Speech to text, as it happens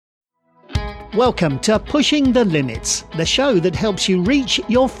Welcome to Pushing the Limits, the show that helps you reach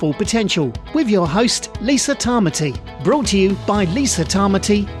your full potential, with your host, Lisa Tamati. Brought to you by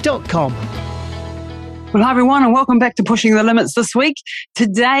lisatamati.com. Well, hi everyone, and welcome back to Pushing the Limits this week.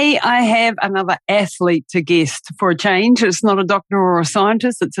 Today, I have another athlete to guest for a change. It's not a doctor or a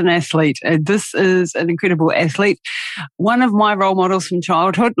scientist, it's an athlete. This is an incredible athlete. One of my role models from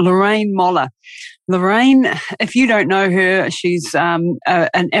childhood, Lorraine Moller. Lorraine, if you don't know her, she's an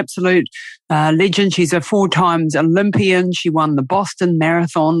absolute legend. She's a 4 times Olympian. She won the Boston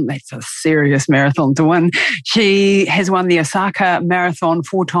Marathon. That's a serious marathon to win. She has won the Osaka Marathon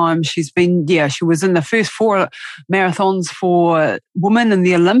 4 times. She was in the first 4 marathons for women in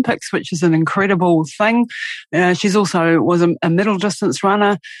the Olympics, which is an incredible thing. She's also was a middle distance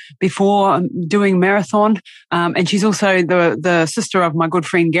runner before doing marathon. And she's also the sister of my good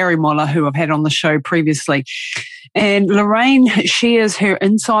friend Gary Moller, who I've had on the show previously. And Lorraine shares her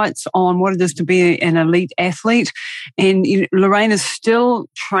insights on what it is to be an elite athlete. And Lorraine is still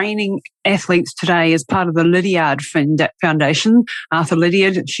training athletes today as part of the Lydiard Foundation. Arthur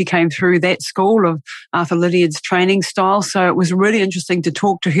Lydiard, she came through that school of Arthur Lydiard's training style. So it was really interesting to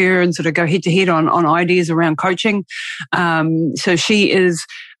talk to her and sort of go head to head on ideas around coaching. So she is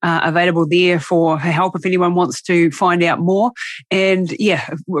available there for her help if anyone wants to find out more. And yeah,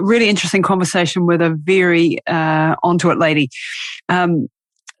 really interesting conversation with a very onto it lady.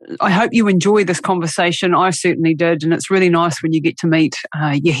 I hope you enjoy this conversation. I certainly did. And it's really nice when you get to meet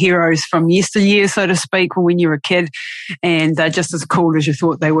your heroes from yesteryear, so to speak, or when you're a kid, and they're just as cool as you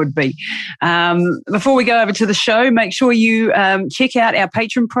thought they would be. Before we go over to the show, make sure you check out our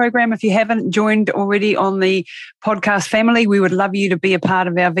Patreon program. If you haven't joined already on the podcast family, we would love you to be a part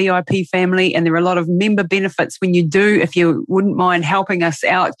of our VIP family. And there are a lot of member benefits when you do. If you wouldn't mind helping us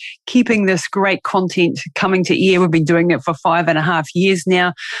out, keeping this great content coming to air. We've been doing it for 5.5 years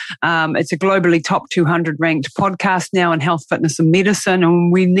now. It's a globally top 200 ranked podcast now in health, fitness and medicine.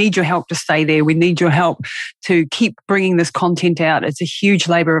 And we need your help to stay there. We need your help to keep bringing this content out. It's a huge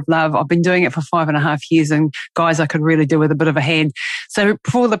labor of love. I've been doing it for 5.5 years, and guys, I could really do with a bit of a hand. So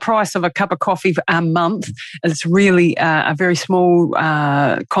for the price of a cup of coffee a month, it's really a very small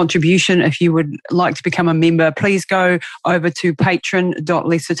contribution. If you would like to become a member, please go over to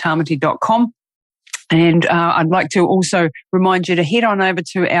patron.lisatamati.com. And I'd like to also remind you to head on over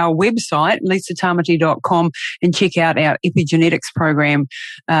to our website, lisatamati.com, and check out our epigenetics program.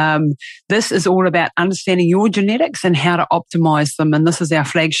 This is all about understanding your genetics and how to optimize them. And this is our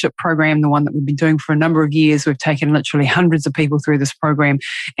flagship program, the one that we've been doing for a number of years. We've taken literally hundreds of people through this program,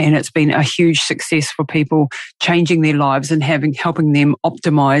 and it's been a huge success for people changing their lives and helping them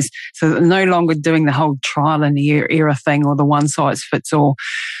optimize. So they're no longer doing the whole trial and error thing or the one size fits all.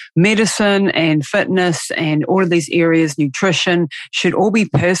 Medicine and fitness and all of these areas, nutrition, should all be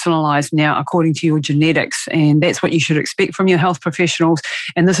personalized now according to your genetics. And that's what you should expect from your health professionals.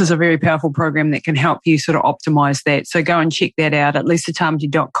 And this is a very powerful program that can help you sort of optimize that. So go and check that out at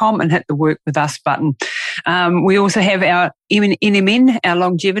lisatamati.com and hit the Work With Us button. We also have our NMN, our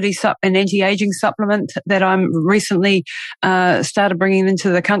longevity and anti-aging supplement that I'm recently started bringing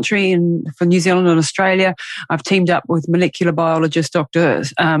into the country and for New Zealand and Australia. I've teamed up with molecular biologist Dr.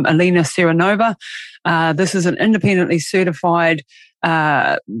 Alina Serenova. This is an independently certified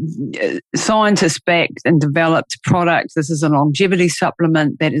scientist-backed and developed product. This is a longevity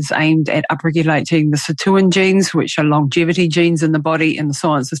supplement that is aimed at upregulating the sirtuin genes, which are longevity genes in the body, and the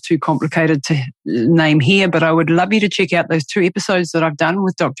science is too complicated to name here, but I would love you to check out those 2 episodes that I've done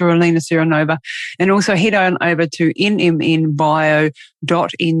with Dr. Alina Serenova, and also head on over to nmnbio.nz.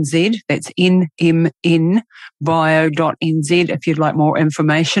 That's nmnbio.nz if you'd like more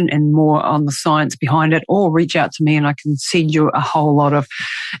information and more on the science behind it, or reach out to me and I can send you a whole lot of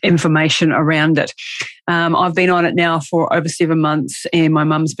information around it. I've been on it now for over 7 months, and my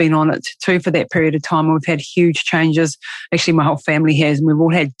mum's been on it too for that period of time. We've had huge changes. Actually, my whole family has, and we've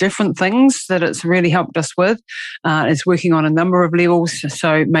all had different things that it's really helped us with. It's working on a number of levels,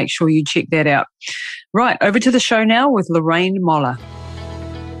 so make sure you check that out. Right, over to the show now with Lorraine Moller.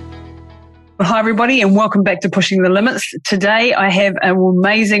 Well, hi, everybody, and welcome back to Pushing the Limits. Today, I have an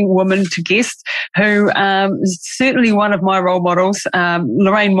amazing woman to guest who is certainly one of my role models.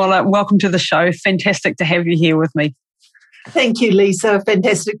 Lorraine Moller, welcome to the show. Fantastic to have you here with me. Thank you, Lisa.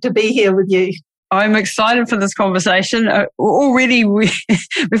 Fantastic to be here with you. I'm excited for this conversation. Already,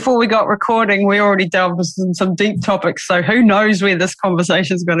 before we got recording, we already delved into some deep topics. So who knows where this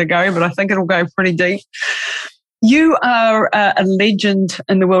conversation is going to go, but I think it'll go pretty deep. You are a legend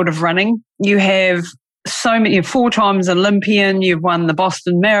in the world of running. You have so many, you're 4 times Olympian, you've won the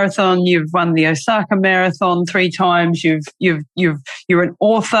Boston Marathon, you've won the Osaka Marathon 3 times, you're an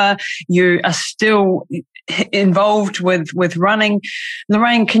author, you are still involved with running.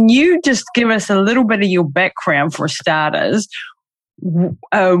 Lorraine, can you just give us a little bit of your background for starters?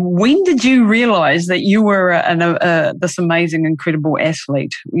 When did you realize that you were this amazing, incredible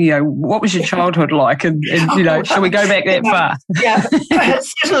athlete? What was your childhood like? And shall we go back that far? Yeah,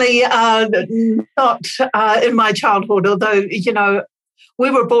 certainly not in my childhood, although, we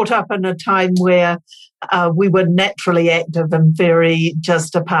were brought up in a time where we were naturally active and very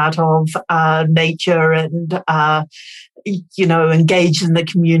just a part of nature and, engaged in the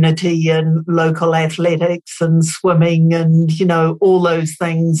community and local athletics and swimming and, all those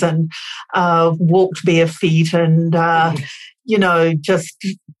things, and walked bare feet and, just,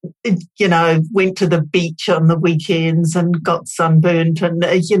 went to the beach on the weekends and got sunburnt and,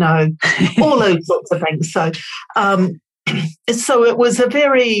 all those sorts of things. So it was a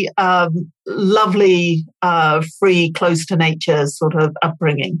very lovely, free, close to nature sort of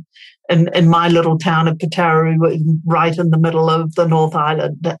upbringing in my little town of Putaruru, right in the middle of the North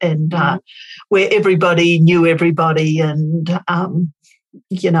Island, and where everybody knew everybody, and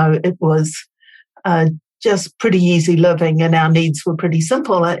it was just pretty easy living, and our needs were pretty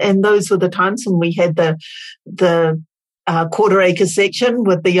simple. And those were the times when we had the quarter-acre section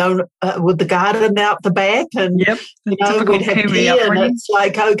with the garden out the back, and we'd have tea, and it's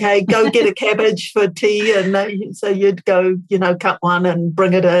like, okay, go get a cabbage for tea, and so you'd go, cut one and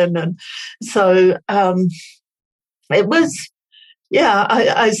bring it in, and so it was,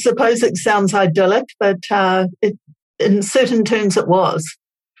 I suppose it sounds idyllic, but in certain terms it was.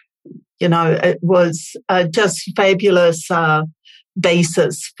 It was just fabulous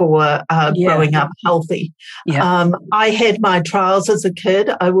basis for growing up healthy. I had my trials as a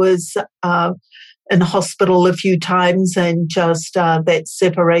kid. I was in hospital a few times, and just that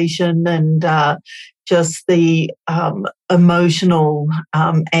separation and just the emotional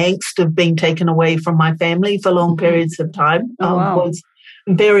angst of being taken away from my family for long periods of time was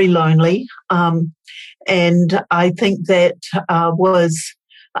very lonely. And I think that was...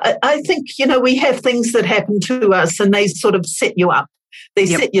 I think, we have things that happen to us and they sort of set you up. They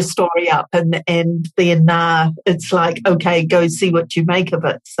set your story up, and then it's like, okay, go see what you make of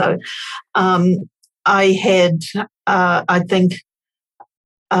it. So I had, I think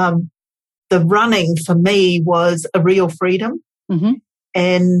the running for me was a real freedom,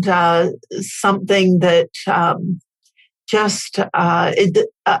 and something that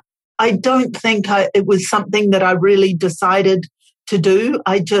I don't think it was something that I really decided to do.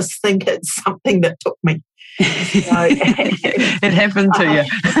 I just think it's something that took me. It happened to you.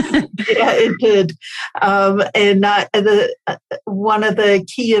 Yeah, it did. And one of the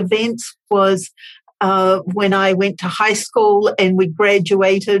key events was when I went to high school and we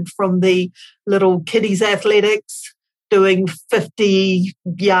graduated from the little kiddies athletics, doing 50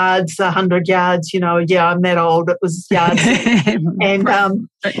 yards, 100 yards. I'm that old. It was yards.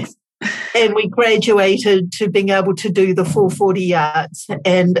 And we graduated to being able to do the 440 yards.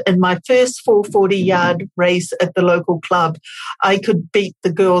 And in my first 440-yard race at the local club, I could beat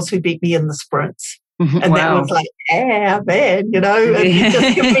the girls who beat me in the sprints. And that was like, man, if you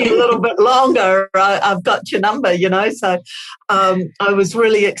just give me a little bit longer, I've got your number, So I was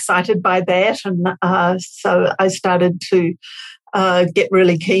really excited by that. And so I started to get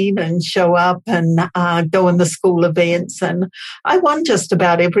really keen and show up and go in the school events. And I won just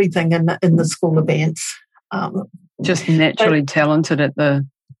about everything in the school events. Just naturally talented at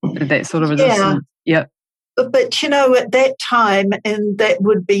that sort of a yeah. But, at that time, and that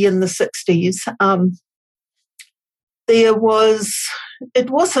would be in the 60s,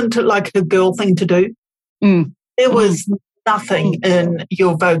 it wasn't like a girl thing to do. There was nothing in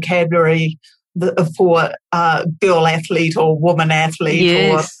your vocabulary for girl athlete or woman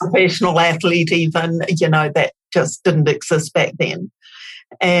athlete or professional athlete even, that just didn't exist back then.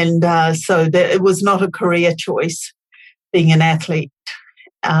 And so it was not a career choice being an athlete.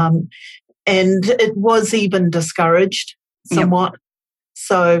 And it was even discouraged somewhat.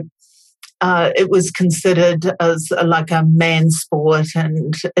 So it was considered as like a man's sport,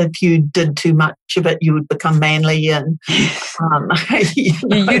 and if you did too much of it, you would become manly, and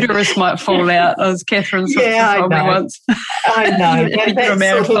your uterus might fall out, as Catherine told me once. I know.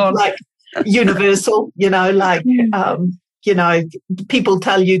 That's sort of like universal, people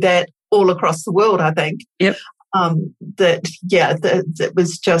tell you that all across the world, I think. Yep. That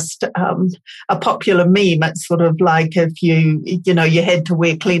was just a popular meme. It's sort of like if you had to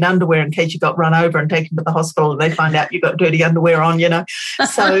wear clean underwear in case you got run over and taken to the hospital and they find out you got dirty underwear on,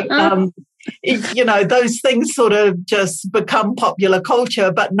 So those things sort of just become popular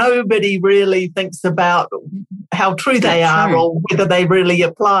culture, but nobody really thinks about how true they are or whether they really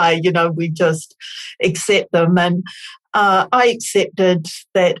apply. We just accept them. And I accepted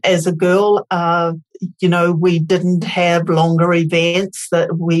that as a girl. We didn't have longer events,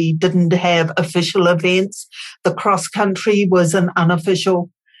 that we didn't have official events. The cross country was an unofficial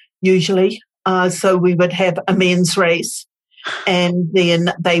usually. So we would have a men's race, and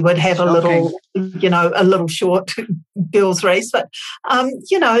then they would have a little short girls race. But,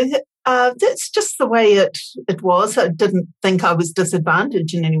 that's just the way it was. I didn't think I was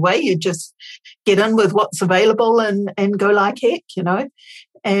disadvantaged in any way. You just get in with what's available and go like heck,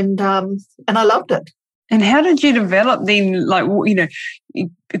 and I loved it. And how did you develop then,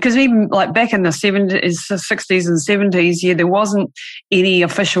 because even like back in the 60s and 70s, there wasn't any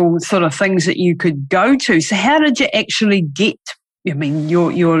official sort of things that you could go to. So how did you actually get,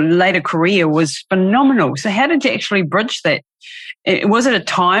 your later career was phenomenal. So how did you actually bridge that? Was it a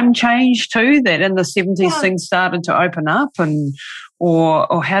time change too, that in the 70s things started to open up,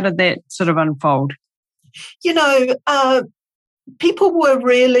 or how did that sort of unfold? People were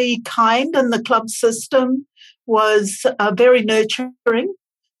really kind, and the club system was very nurturing.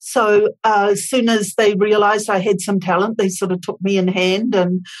 So as soon as they realized I had some talent, they sort of took me in hand,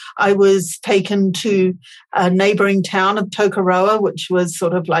 and I was taken to a neighboring town of Tokoroa, which was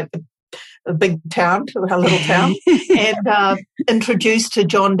sort of like a big town, a little town, and introduced to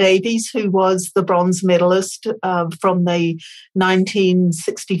John Davies, who was the bronze medalist from the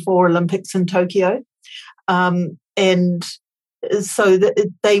 1964 Olympics in Tokyo. And so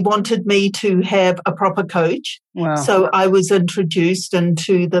they wanted me to have a proper coach. Wow. So I was introduced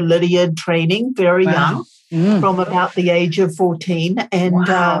into the Lydiard training very young, from about the age of 14. And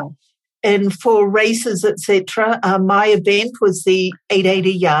and for races, etc., my event was the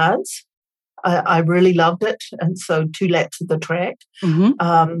 880 yards. I really loved it, and so 2 laps of the track.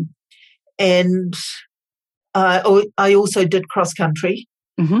 Mm-hmm. And I also did cross country.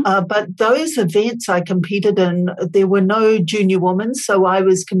 Mm-hmm. But those events I competed in, there were no junior women, so I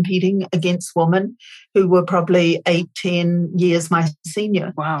was competing against women who were probably 8-10 years my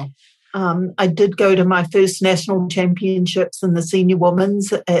senior. Wow. I did go to my first national championships in the senior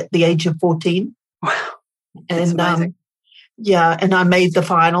women's at the age of 14. Wow. That's amazing. And I made the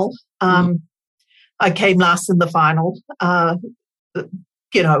final. I came last in the final. I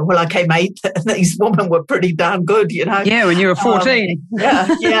came 8th. These women were pretty darn good, Yeah, when you were 14.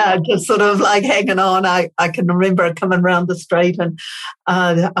 Just sort of like hanging on. I can remember coming around the straight, and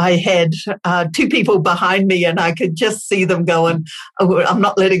I had 2 people behind me, and I could just see them going, "Oh, I'm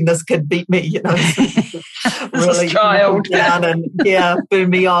not letting this kid beat me," Really child. Down and burn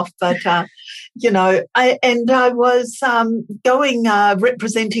me off. But I was going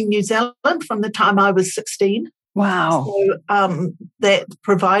representing New Zealand from the time I was 16. Wow. So that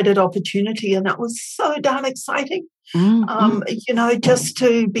provided opportunity, and that was so darn exciting. Just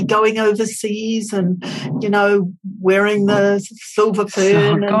to be going overseas and, wearing the silver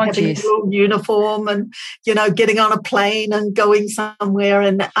fern and having a little uniform and, getting on a plane and going somewhere.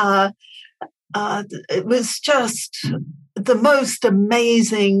 And it was just the most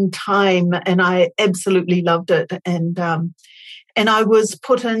amazing time, and I absolutely loved it. And I was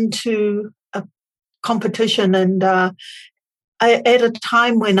put into competition, and at a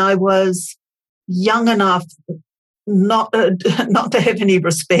time when I was young enough not to have any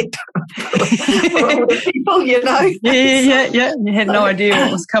respect for older people, Yeah. You had no idea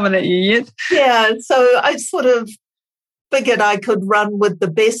what was coming at you yet. Yeah, so I sort of figured I could run with the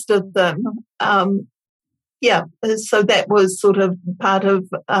best of them. So that was sort of part of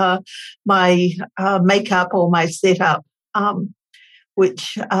my makeup or my setup,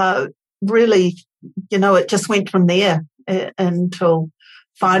 which really, it just went from there until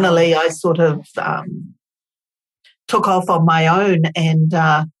finally I sort of took off on my own and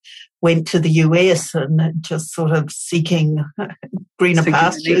went to the US and just sort of seeking greener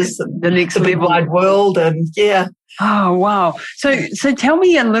pastures and the next big wide world. And Oh, wow. So tell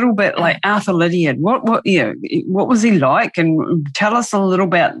me a little bit, like Arthur Lydiard, what was he like? And tell us a little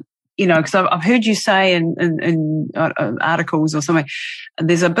about, because I've heard you say in articles or something,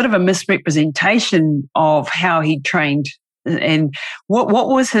 there's a bit of a misrepresentation of how he trained. And what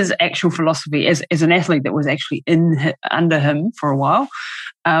was his actual philosophy as an athlete that was actually under him for a while?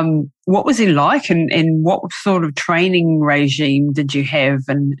 What was he like, and what sort of training regime did you have,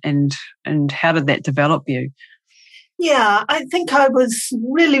 and how did that develop you? Yeah, I think I was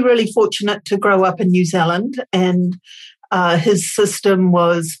really, really fortunate to grow up in New Zealand, and his system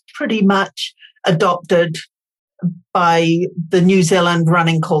was pretty much adopted by the New Zealand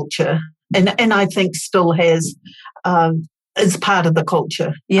running culture. and I think still has, is part of the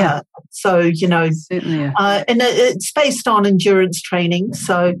culture. Yeah. So, certainly. Yeah. And it's based on endurance training.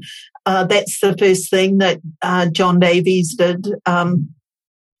 So that's the first thing that John Davies did,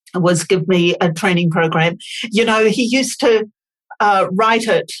 was give me a training program. He used to handwrite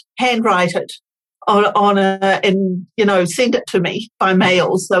it and send it to me by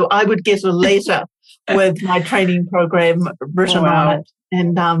mail. So I would get a letter with my training program written on it.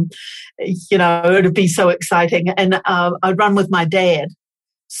 And, it would be so exciting. And I'd run with my dad.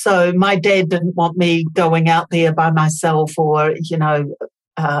 So my dad didn't want me going out there by myself or,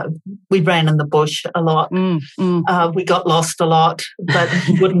 we ran in the bush a lot. We got lost a lot, but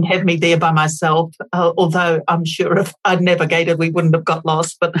he wouldn't have me there by myself. Although I'm sure if I'd navigated, we wouldn't have got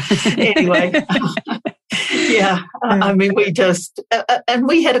lost. But anyway, yeah, I mean, we just, and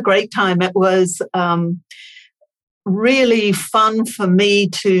we had a great time. It was really fun for me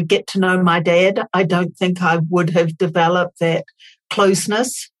to get to know my dad. I don't think I would have developed that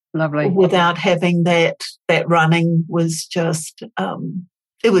closeness. Lovely. Without having that running was just,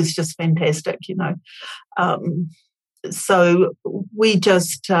 it was just fantastic, So we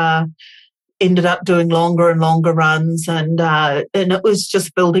just ended up doing longer and longer runs, and it was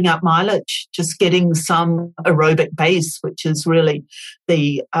just building up mileage, just getting some aerobic base, which is really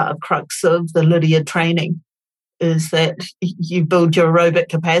the crux of the Lydiard training, is that you build your aerobic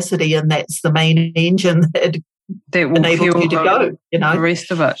capacity, and that's the main engine that will enable you to go, the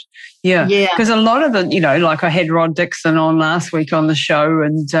rest of it. Yeah. Because a lot of it, like I had Rod Dixon on last week on the show,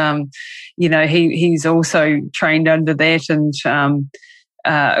 and, he's also trained under that. And,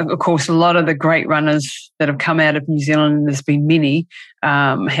 of course, a lot of the great runners that have come out of New Zealand, and there's been many,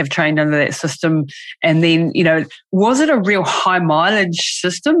 have trained under that system. And then, was it a real high mileage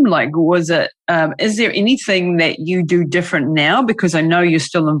system? Like, was it, is there anything that you do different now? Because I know you're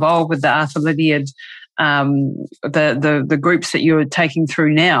still involved with the Arthur Lydiard, the groups that you're taking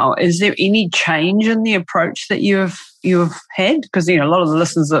through now. Is there any change in the approach that you've had? Because, a lot of the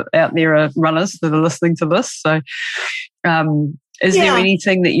listeners out there are runners that are listening to this. So, is there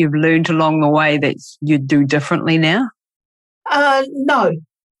anything that you've learned along the way that you do differently now?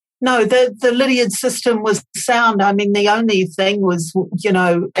 No, the Lydiard system was sound. I mean, the only thing was,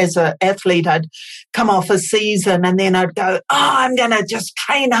 as an athlete, I'd come off a season and then I'd go, I'm going to just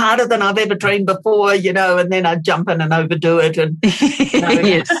train harder than I've ever trained before, and then I'd jump in and overdo it and,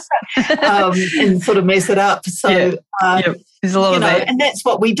 and sort of mess it up. So, there's a lot of that. And that's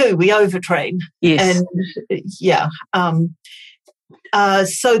what we do. We overtrain. Yes. And,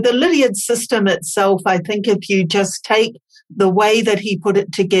 so the Lydiard system itself, I think if you just take the way that he put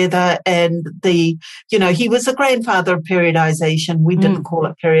it together and he was a grandfather of periodization. We didn't call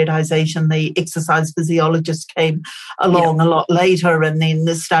it periodization. The exercise physiologists came along a lot later and then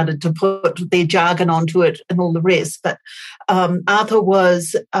they started to put their jargon onto it and all the rest. But Arthur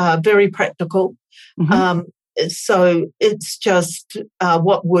was very practical. So it's just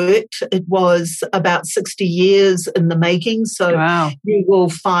what worked. It was about 60 years in the making. So you will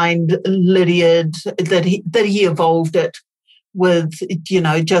find Lydiard that he evolved it with,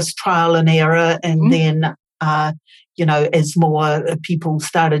 just trial and error. And then, as more people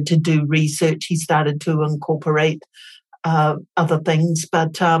started to do research, he started to incorporate other things.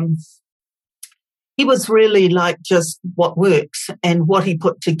 But he was really like just what works, and what he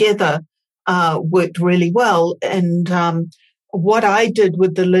put together worked really well. And what I did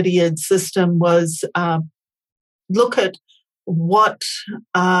with the Lydiard system was look at what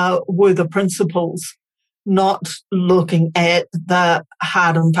were the principles, not looking at the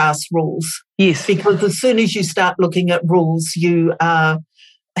hard and fast rules. Yes. Because as soon as you start looking at rules, you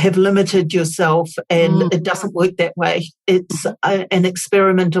have limited yourself, and it doesn't work that way. It's an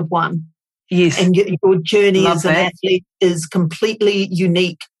experiment of one. Yes. And your journey as an athlete is completely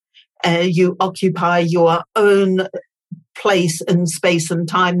unique. You occupy your own place in space and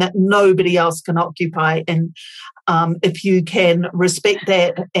time that nobody else can occupy. And if you can respect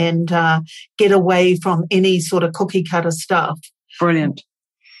that and get away from any sort of cookie cutter stuff. Brilliant.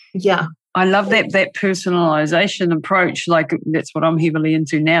 Yeah. I love that personalization approach. Like, that's what I'm heavily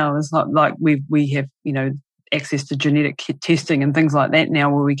into now. Is like we have, access to genetic testing and things like that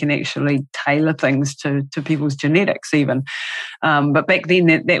now, where we can actually tailor things to people's genetics even. But back then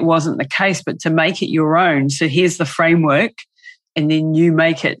that wasn't the case. But to make it your own, so here's the framework, and then you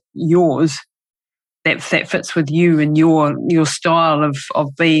make it yours. That fits with you and your style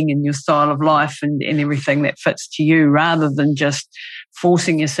of being and your style of life and everything that fits to you, rather than just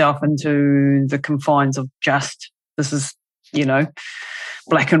forcing yourself into the confines of just, this is,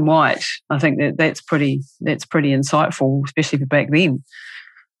 black and white. I think that's pretty insightful, especially for back then.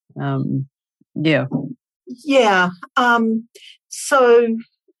 Yeah. Yeah. So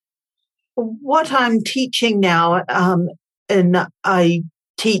what I'm teaching now, and I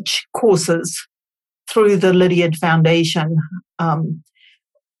teach courses through the Lydiard Foundation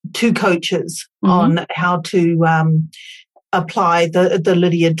to coaches on how to apply the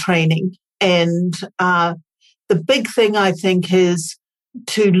Lydiard training. And the big thing, I think, is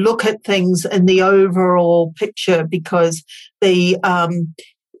to look at things in the overall picture, because the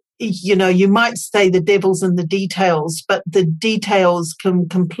you might say the devil's in the details, but the details can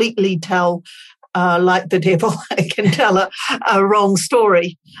completely tell, like the devil, can tell a wrong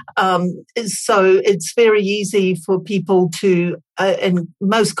story. So it's very easy for people to, and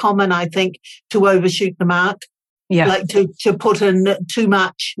most common, I think, to overshoot the mark. Yeah. Like to put in too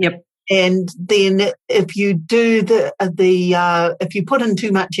much. Yep. And then if you do if you put in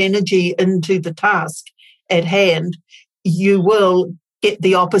too much energy into the task at hand, you will get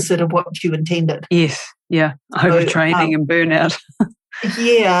the opposite of what you intended. Yes. Yeah. Overtraining and burnout.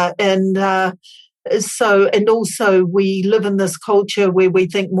 Yeah. And and also we live in this culture where we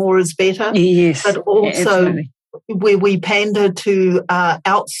think more is better. Yes. But also where we pander to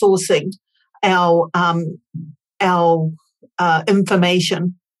outsourcing our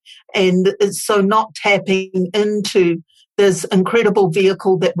information. And so not tapping into this incredible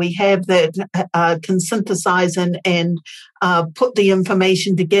vehicle that we have that can synthesize and put the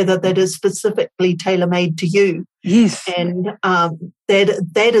information together that is specifically tailor-made to you. Yes. And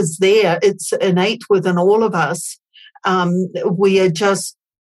that is there. It's innate within all of us. We are just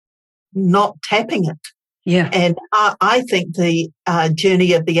not tapping it. Yeah. And I think the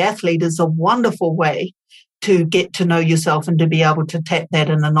journey of the athlete is a wonderful way to get to know yourself and to be able to tap that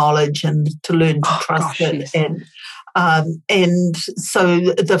inner knowledge and to learn to trust it. Yes. And so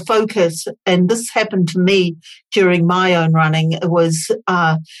the focus, and this happened to me during my own running, was,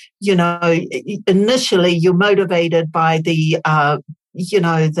 initially you're motivated by the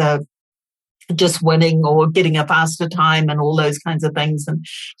just winning or getting a faster time and all those kinds of things. And,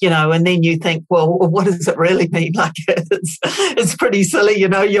 and then you think, well, what does it really mean? Like it's pretty silly,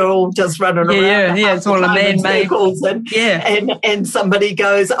 you're all just running around. Yeah. It's all a man-made. And somebody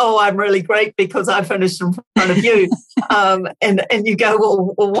goes, oh, I'm really great because I finished in front of you. And you go,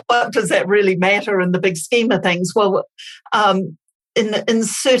 well, what does that really matter in the big scheme of things? Well, in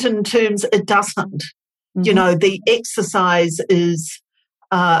certain terms, it doesn't. Mm-hmm. The exercise is,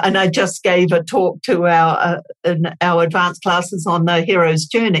 and I just gave a talk to our advanced classes on the hero's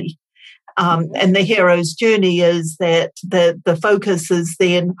journey. And the hero's journey is that the focus is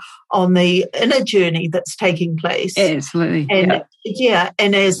then on the inner journey that's taking place. Absolutely. And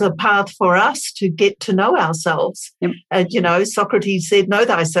and as a path for us to get to know ourselves. Yep. Socrates said, know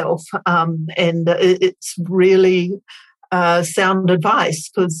thyself. And it's really sound advice,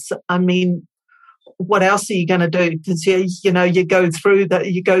 because, what else are you going to do? Because you go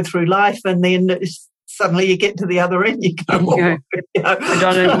through life, and then suddenly you get to the other end. You go, I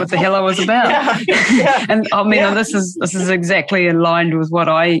don't know what the hell I was about. And this is exactly in line with what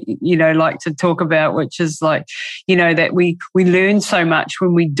I like to talk about, which is like that we learn so much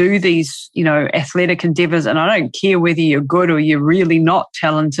when we do these athletic endeavors. And I don't care whether you're good or you're really not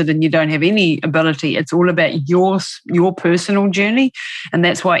talented and you don't have any ability. It's all about your personal journey, and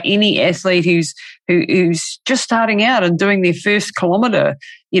that's why any athlete who's just starting out and doing their first kilometre,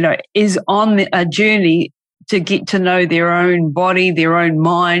 is on a journey to get to know their own body, their own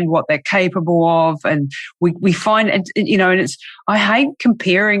mind, what they're capable of. And we find, and it's, I hate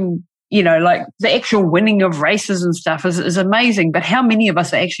comparing, like the actual winning of races and stuff is amazing, but how many of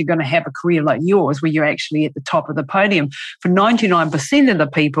us are actually going to have a career like yours where you're actually at the top of the podium? For 99% of the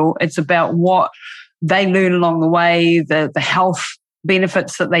people, it's about what they learn along the way, the health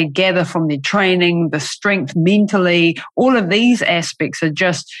benefits that they gather from their training, the strength mentally. All of these aspects are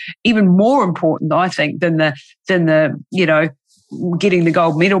just even more important, I think, than the getting the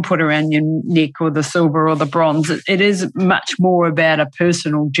gold medal put around your neck or the silver or the bronze. It is much more about a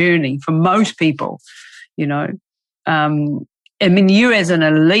personal journey for most people, you as an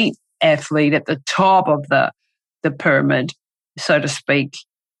elite athlete at the top of the pyramid, so to speak,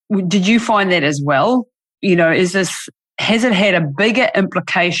 did you find that as well? Has it had a bigger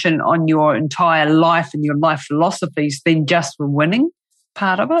implication on your entire life and your life philosophies than just the winning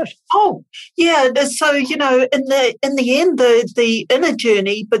part of it? Oh, yeah. So, in the end, the inner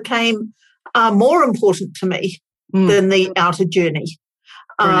journey became more important to me than the outer journey.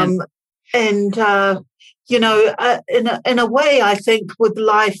 In a way, I think with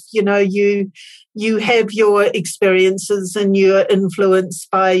life, you you have your experiences and you're influenced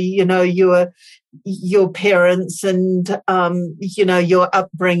by, your parents and, your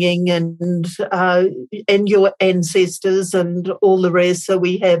upbringing and your ancestors and all the rest. So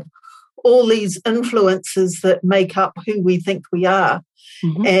we have all these influences that make up who we think we are.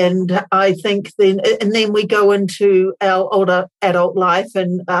 Mm-hmm. And I think then we go into our older adult life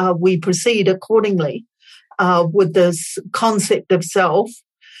and we proceed accordingly with this concept of self,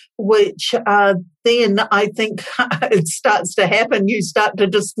 which then I think it starts to happen. You start to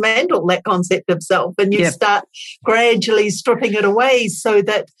dismantle that concept of self and you start gradually stripping it away so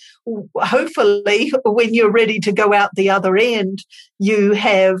that hopefully when you're ready to go out the other end, you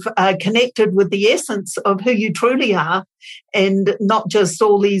have connected with the essence of who you truly are and not just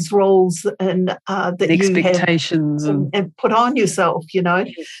all these roles and that expectations you have and put on yourself,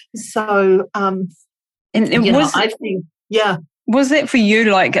 So, I think, Was that for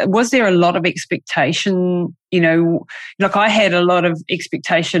you, was there a lot of expectation, like I had a lot of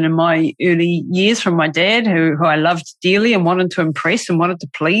expectation in my early years from my dad, who I loved dearly and wanted to impress and wanted to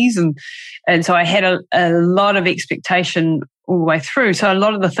please. And so I had a lot of expectation all the way through. So a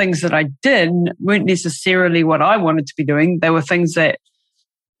lot of the things that I did weren't necessarily what I wanted to be doing. They were things that,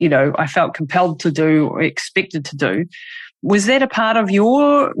 I felt compelled to do or expected to do. Was that a part of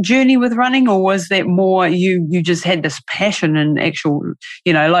your journey with running, or was that more you just had this passion and actual,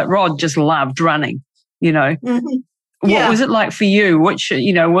 like Rod just loved running, Mm-hmm. What was it like for you? Which,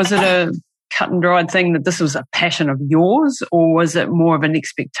 was it a cut and dried thing that this was a passion of yours, or was it more of an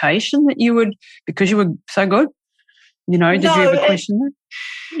expectation that you would, because you were so good? Did you have a question there?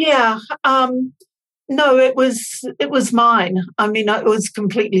 Yeah. No, it was mine. I mean, it was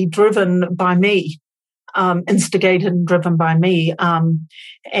completely driven by me. Instigated and driven by me. My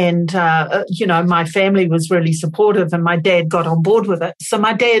family was really supportive and my dad got on board with it. So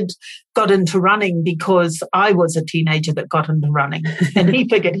my dad got into running because I was a teenager that got into running. And he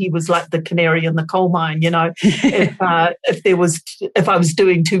figured he was like the canary in the coal mine, if I was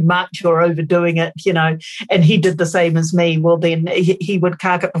doing too much or overdoing it, and he did the same as me, well, then he would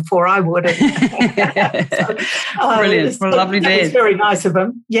cark it before I would. Brilliant. What a lovely dad. It was very nice of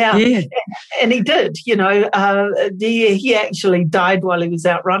him. Yeah. And he did, he actually died while he was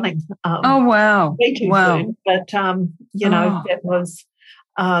out running. Oh, wow. Way too soon. But,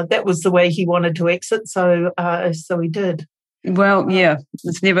 that was the way he wanted to exit. So he did. Well,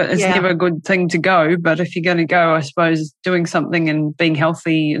 it's never a good thing to go. But if you're going to go, I suppose doing something and being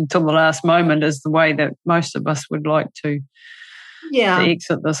healthy until the last moment is the way that most of us would like to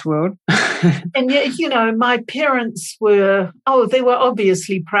exit this world. And my parents they were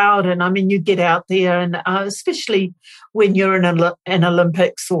obviously proud. And I mean, you get out there and especially when you're in an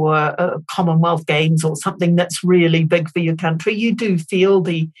Olympics or a Commonwealth Games or something that's really big for your country, you do feel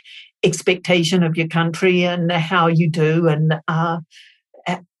the expectation of your country and how you do. And,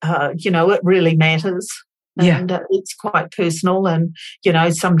 it really matters. And it's quite personal. And,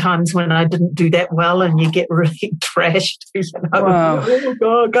 sometimes when I didn't do that well and you get really trashed, wow. Oh,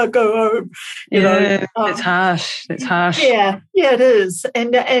 God, gotta go home. It's harsh. It's harsh. Yeah, it is.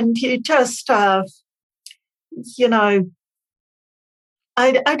 And you just, I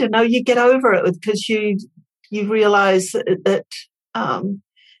don't know, you get over it because you realize that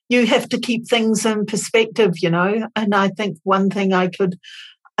you have to keep things in perspective, and I think one thing I could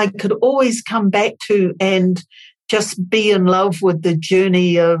always come back to and just be in love with the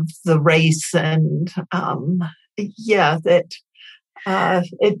journey of the race and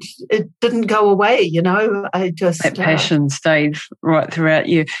it didn't go away, I just that passion stayed right throughout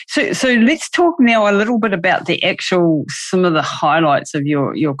you. So let's talk now a little bit about some of the highlights of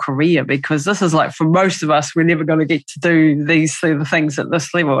your career, because this is like, for most of us, we're never going to get to do these things at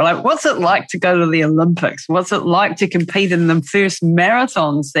this level. Like, what's it like to go to the Olympics? What's it like to compete in the first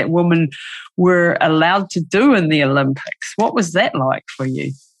marathons that women were allowed to do in the Olympics? What was that like for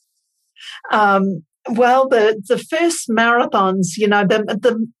you? Well, the first marathons,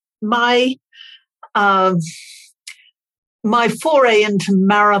 my foray into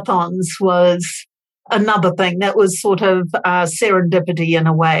marathons was another thing that was sort of serendipity in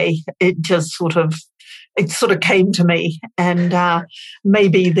a way. It sort of came to me, and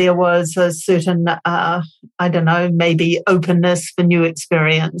maybe there was a certain maybe openness for new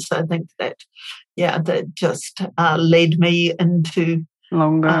experience. I think that just led me into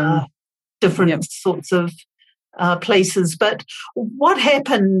longer. Different sorts of places. But what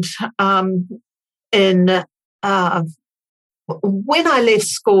happened when I left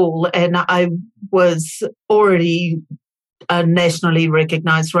school and I was already a nationally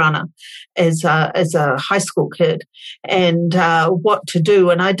recognized runner as a high school kid, and what to do.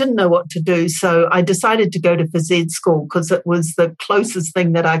 And I didn't know what to do. So I decided to go to phys ed school because it was the closest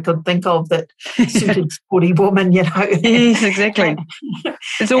thing that I could think of that suited sporty woman, Yes, exactly.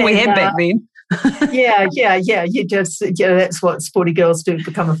 It's all we had back then. yeah. You just, that's what sporty girls do,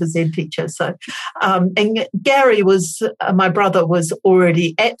 become a phys ed teacher. So, and Gary my brother was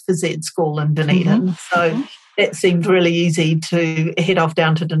already at phys ed school in Dunedin. Mm-hmm. So it seemed really easy to head off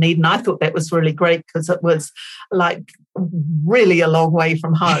down to Dunedin. I thought that was really great because it was like really a long way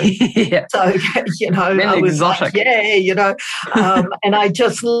from home. Yeah. So, really I was exotic. Like, and I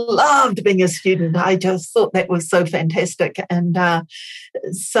just loved being a student. I just thought that was so fantastic. And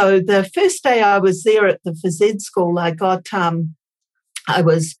so the first day I was there at the phys ed school, I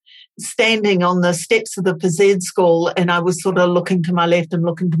was standing on the steps of the phys ed school, and I was sort of looking to my left and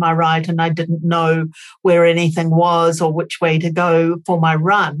looking to my right, and I didn't know where anything was or which way to go for my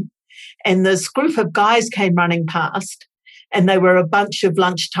run. And this group of guys came running past, and they were a bunch of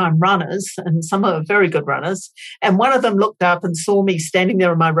lunchtime runners, and some are very good runners. And one of them looked up and saw me standing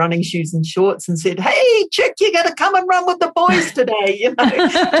there in my running shoes and shorts and said, "Hey, chick, you got to come and run with the boys today." And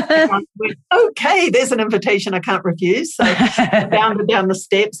I went, okay, there's an invitation I can't refuse. So I bounded down the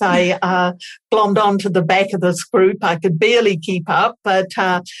steps. I glommed onto the back of this group. I could barely keep up, but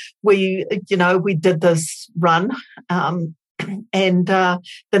we did this run. And the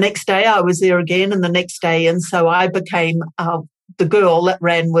next day I was there again, and the next day. And so I became the girl that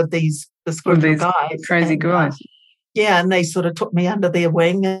ran with this group of guys. Crazy guys. And they sort of took me under their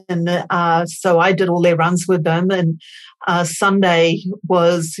wing. And so I did all their runs with them. And Sunday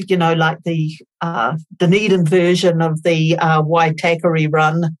was, like the Dunedin version of the Waitakere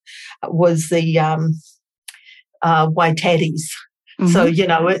run was the Waitatis. Mm-hmm.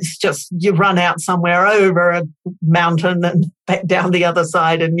 So, it's just you run out somewhere over a mountain and back down the other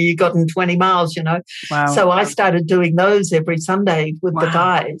side, and you got in 20 miles, Wow. So I started doing those every Sunday with the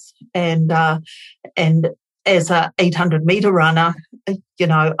guys. And as a 800-meter runner,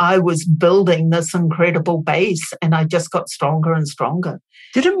 I was building this incredible base, and I just got stronger and stronger.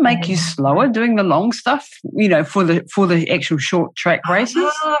 Did it make you slower doing the long stuff, for the actual short track races?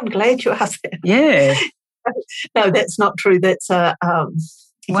 Oh, I'm glad you asked that. Yeah. No, that's not true. That's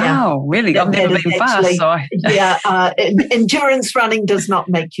wow, really? I've never been fast. So endurance running does not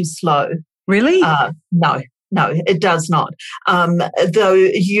make you slow. Really? No, it does not. Though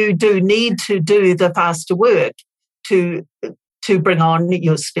you do need to do the faster work to bring on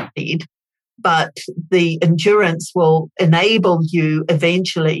your speed, but the endurance will enable you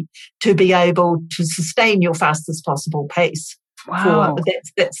eventually to be able to sustain your fastest possible pace. Wow.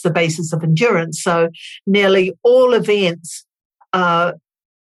 That's the basis of endurance. So nearly all events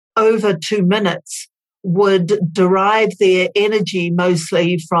over 2 minutes would derive their energy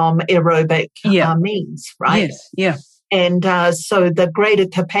mostly from aerobic means, right? Yes, yeah. And so the greater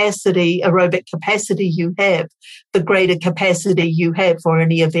aerobic capacity you have, the greater capacity you have for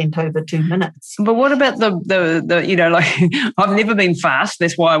any event over 2 minutes. But what about the I've never been fast.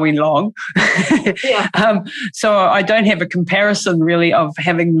 That's why we long. Yeah. So I don't have a comparison really of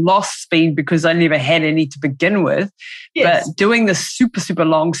having lost speed because I never had any to begin with. Yes. But doing the super, super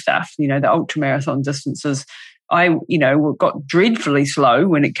long stuff, the ultramarathon distances, I, got dreadfully slow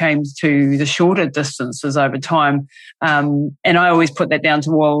when it came to the shorter distances over time. And I always put that down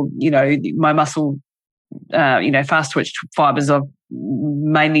to, my muscle, fast twitch fibers are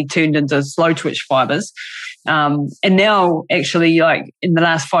mainly turned into slow twitch fibers. And now actually in the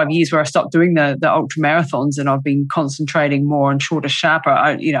last 5 years where I stopped doing the ultra marathons and I've been concentrating more on shorter, sharper,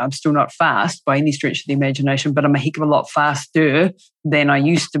 I'm still not fast by any stretch of the imagination, but I'm a heck of a lot faster than I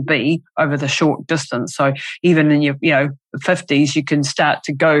used to be over the short distance. So even in your, 50s, you can start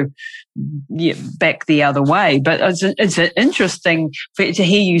to go back the other way. But it's interesting to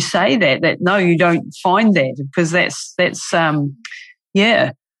hear you say that no, you don't find that because that's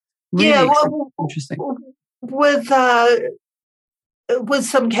really interesting. With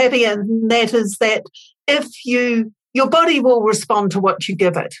some caveat, and that is that if your body will respond to what you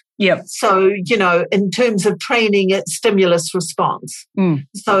give it. Yep. So, in terms of training, it's stimulus response. Mm.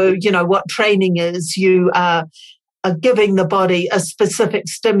 So, what training is, you are giving the body a specific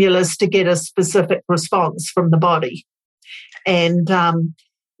stimulus to get a specific response from the body. And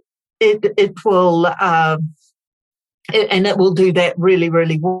it will... and it will do that really,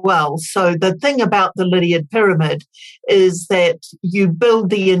 really well. So the thing about the Lydiard pyramid is that you build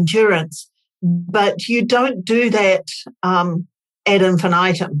the endurance, but you don't do that ad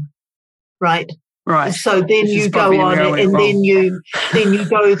infinitum, right? Right. So then you go on and then you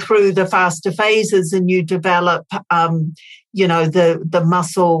go through the faster phases and you develop, the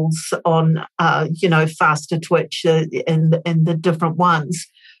muscles on, faster twitch and the different ones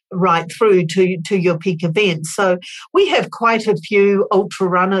right through to your peak event. So we have quite a few ultra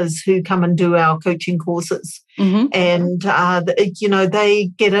runners who come and do our coaching courses. Mm-hmm. And, they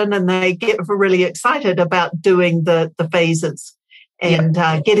get in and they get really excited about doing the phases. And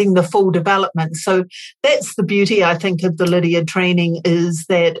getting the full development. So that's the beauty, I think, of the Lydia training, is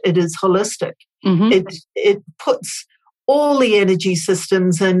that it is holistic. Mm-hmm. It puts all the energy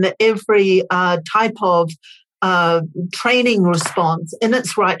systems and every type of training response in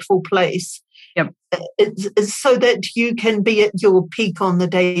its rightful place. Yep. It's so that you can be at your peak on the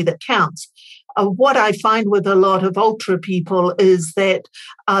day that counts. What I find with a lot of ultra people is that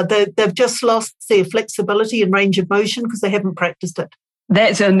they've just lost their flexibility and range of motion because they haven't practiced it.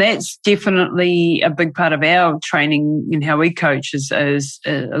 That's definitely a big part of our training in how we coach is a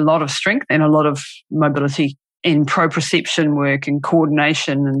lot of strength and a lot of mobility in proprioception work and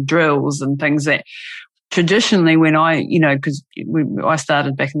coordination and drills and things that traditionally when because I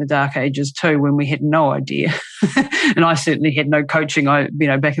started back in the dark ages too, when we had no idea. And I certainly had no coaching.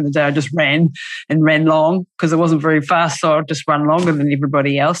 Back in the day, I just ran long because I wasn't very fast. So I'd just run longer than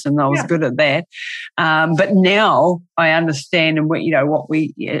everybody else. And I was good at that. But now I understand and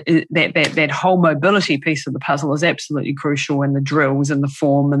that whole mobility piece of the puzzle is absolutely crucial. And the drills and the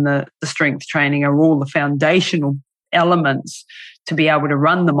form and the strength training are all the foundational elements to be able to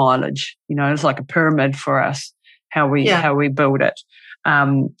run the mileage. It's like a pyramid for us, how we build it.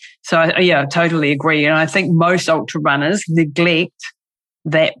 I totally agree. And I think most ultra runners neglect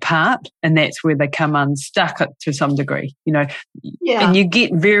that part, and that's where they come unstuck to some degree, and you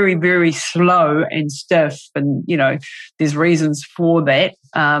get very, very slow and stiff, and, there's reasons for that.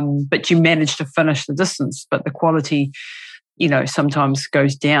 But you manage to finish the distance, but the quality, sometimes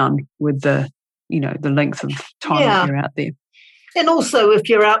goes down with the length of time that you're out there. And also, if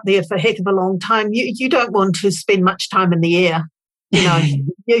you're out there for a heck of a long time, you don't want to spend much time in the air.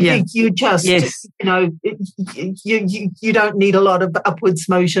 You just, you don't need a lot of upwards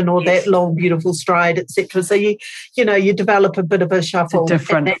motion or that long, beautiful stride, etc. So you develop a bit of a shuffle.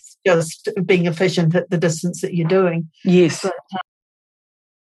 Different. And that's just being efficient at the distance that you're doing. Yes. But,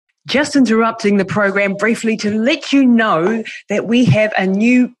 just interrupting the program briefly to let you know that we have a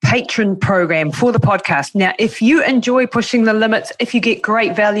new patron program for the podcast. Now, if you enjoy Pushing the Limits, if you get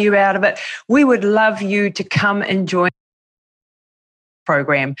great value out of it, we would love you to come and join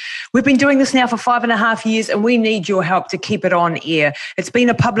program. We've been doing this now for 5.5 years, and we need your help to keep it on air. It's been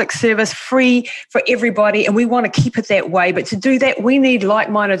a public service, free for everybody, and we want to keep it that way. But to do that, we need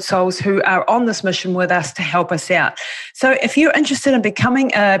like-minded souls who are on this mission with us to help us out. So if you're interested in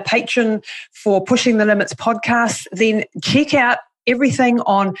becoming a patron for Pushing the Limits podcast, then check out everything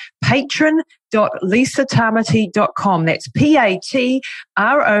on patron.lisatamati.com. That's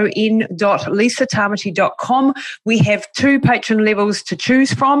patron.lisatamati.com. We have 2 patron levels to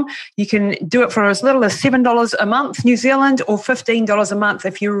choose from. You can do it for as little as $7 a month, New Zealand, or $15 a month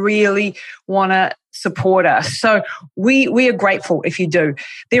if you really want to support us. So we are grateful if you do.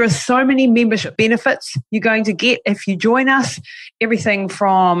 There are so many membership benefits you're going to get if you join us. Everything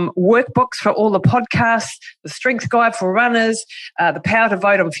from workbooks for all the podcasts, the strength guide for runners, the power to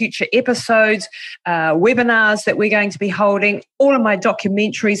vote on future episodes, webinars that we're going to be holding, all of my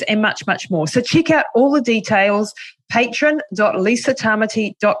documentaries, and much, much more. So check out all the details,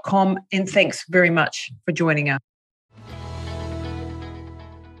 patron.lisatamati.com, and thanks very much for joining us.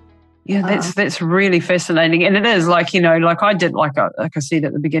 Yeah, that's really fascinating. And it is like I did, like I said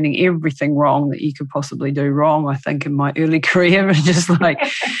at the beginning, everything wrong that you could possibly do wrong, I think, in my early career. Just like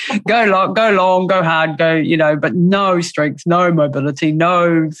go long, go hard, but no strength, no mobility,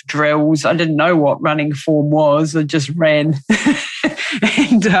 no drills. I didn't know what running form was. I just ran.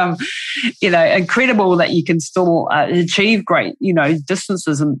 And, incredible that you can still achieve great,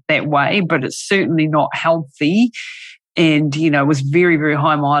 distances in that way, but it's certainly not healthy. And, was very, very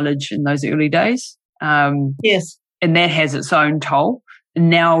high mileage in those early days. Yes. And that has its own toll. And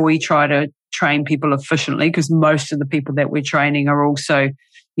now we try to train people efficiently because most of the people that we're training are also,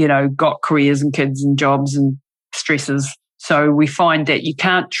 got careers and kids and jobs and stresses. So we find that you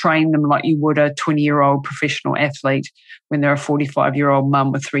can't train them like you would a 20-year-old professional athlete when they're a 45-year-old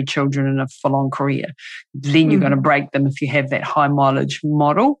mum with 3 children and a full-on career. Then you're going to break them if you have that high mileage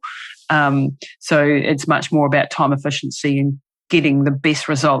model. So it's much more about time efficiency and getting the best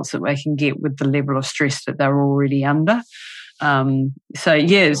results that they can get with the level of stress that they're already under. So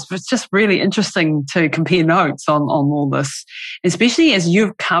it's just really interesting to compare notes on all this, especially as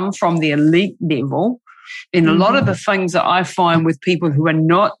you've come from the elite level. And a lot of the things that I find with people who are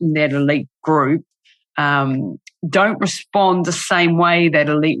not in that elite group don't respond the same way that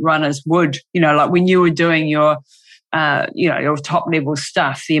elite runners would. Like when you were doing your top level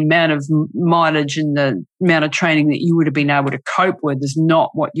stuff, the amount of mileage and the amount of training that you would have been able to cope with is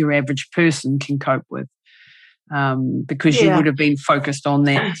not what your average person can cope with, because you would have been focused on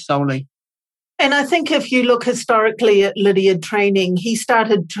that solely. And I think if you look historically at Lydiard training, he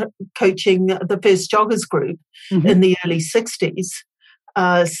started coaching the first joggers group in the early 60s.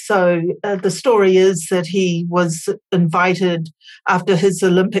 So the story is that he was invited after his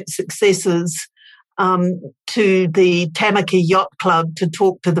Olympic successes to the Tamaki Yacht Club to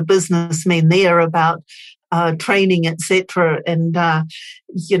talk to the businessmen there about training, etc. And,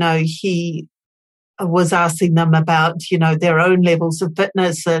 he was asking them about, their own levels of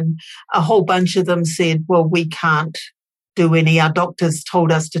fitness, and a whole bunch of them said, well, we can't do any. Our doctors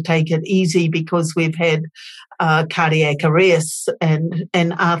told us to take it easy because we've had cardiac arrests, and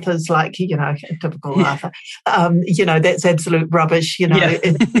Arthur's like, typical Arthur, that's absolute rubbish.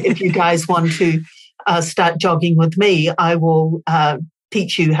 If you guys want to start jogging with me, I will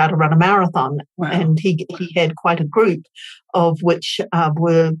teach you how to run a marathon. Wow. And he had quite a group, of which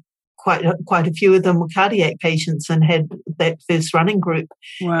were quite a few of them were cardiac patients, and had that first running group.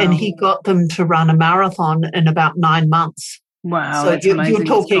 Wow. And he got them to run a marathon in about 9 months. Wow. So you're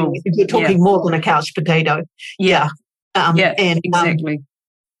talking more than a couch potato. Yeah. Exactly.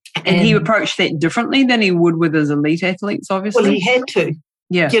 And he approached that differently than he would with his elite athletes, obviously. Well, he had to.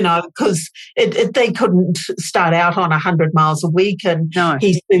 Yeah. Because they couldn't start out on 100 miles a week. And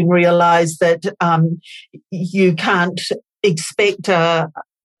he soon realized that you can't expect a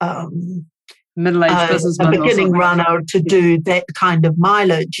middle-aged businessman, a beginning runner to do that kind of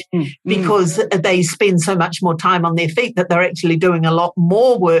mileage, because they spend so much more time on their feet that they're actually doing a lot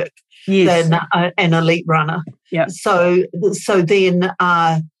more work than an elite runner. Yeah. So then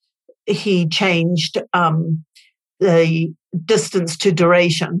he changed the distance to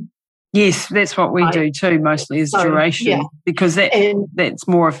duration. Yes, that's what we do too, mostly is duration, because that's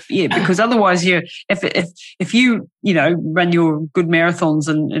more of, because otherwise if you run your good marathons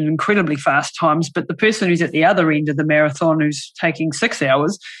in incredibly fast times, but the person who's at the other end of the marathon who's taking 6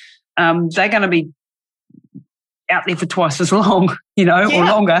 hours, they're going to be out there for twice as long, or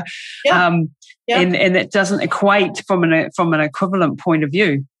longer. Yeah. And that doesn't equate from an equivalent point of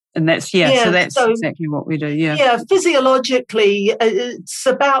view. And that's, so that's exactly what we do, Yeah, physiologically, it's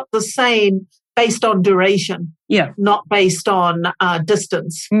about the same based on duration, not based on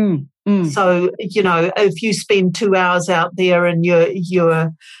distance. So, if you spend 2 hours out there and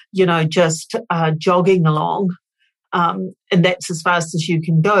you're just jogging along, and that's as fast as you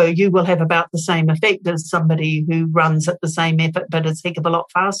can go, you will have about the same effect as somebody who runs at the same effort but is a heck of a lot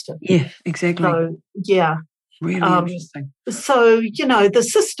faster. Yeah, exactly. So, yeah. Really interesting. So, the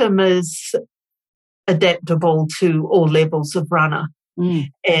system is adaptable to all levels of runner.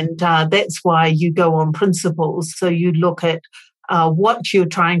 And that's why you go on principles. So you look at what you're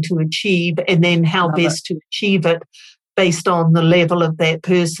trying to achieve, and then how best to achieve it based on the level of that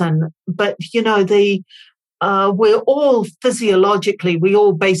person. But, we're all physiologically, we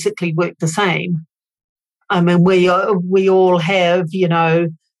all basically work the same. I mean, we all have,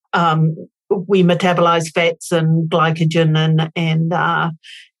 we metabolize fats and glycogen and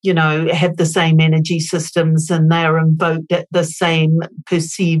have the same energy systems, and they're invoked at the same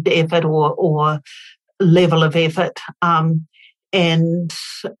perceived effort or level of effort, and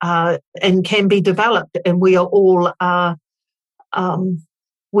can be developed. And we all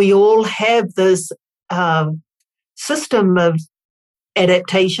have this system of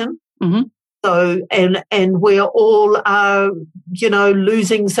adaptation. Mm-hmm. So, and we're all,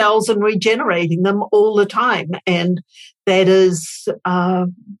 losing cells and regenerating them all the time. And that is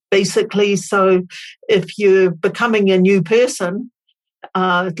basically, so if you're becoming a new person,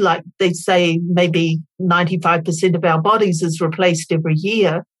 like they say, maybe 95% of our bodies is replaced every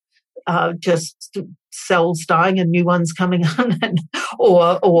year, just cells dying and new ones coming on,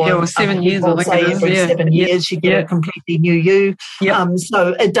 or 7 years. I think say every 7 years you get a completely new you. Yep. So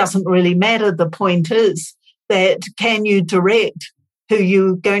it doesn't really matter. The point is that can you direct who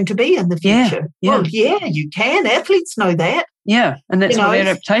you're going to be in the future? Well, you can. Athletes know that. Yeah, and that's what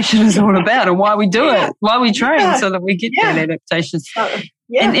adaptation is all about, and why we do it, why we train, so that we get that adaptation.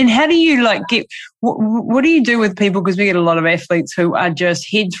 And how do you get, what do you do with people? Because we get a lot of athletes who are just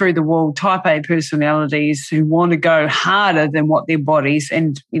head through the wall, type A personalities who want to go harder than what their bodies,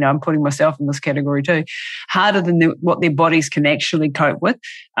 and, I'm putting myself in this category too, harder than what their bodies can actually cope with.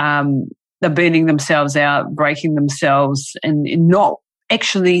 They're burning themselves out, breaking themselves, and not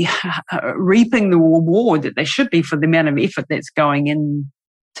actually reaping the reward that they should be for the amount of effort that's going into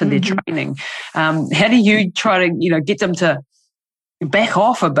their training. How do you try to, get them to back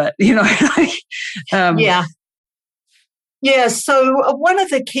off a bit, Yeah. So one of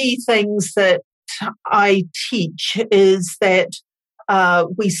the key things that I teach is that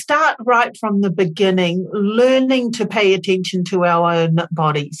we start right from the beginning, learning to pay attention to our own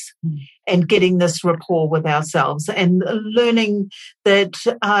bodies and getting this rapport with ourselves, and learning that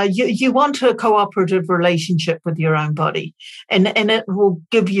you want a cooperative relationship with your own body, and it will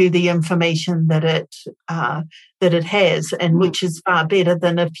give you the information that it has, and which is far better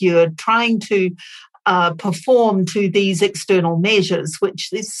than if you're trying to perform to these external measures, which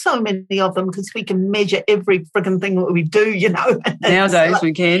there's so many of them, because we can measure every frigging thing that we do, Nowadays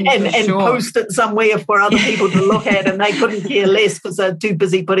we can. And post it somewhere for other people to look at, and they couldn't care less because they're too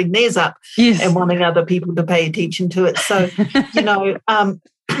busy putting theirs up and wanting other people to pay attention to it. So,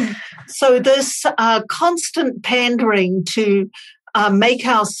 so this constant pandering to make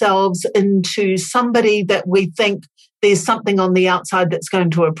ourselves into somebody that we think there's something on the outside that's going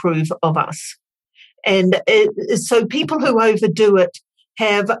to approve of us. And so people who overdo it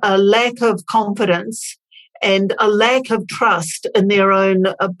have a lack of confidence and a lack of trust in their own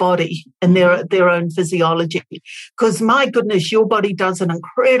body and their own physiology. Because my goodness, your body does an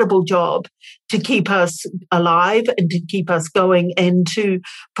incredible job to keep us alive and to keep us going and to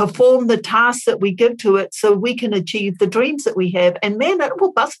perform the tasks that we give to it so we can achieve the dreams that we have. And man, it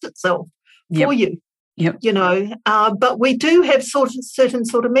will bust itself for you. Yep. But we do have certain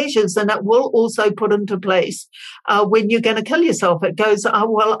sort of measures, and it will also put into place when you're going to kill yourself. It goes,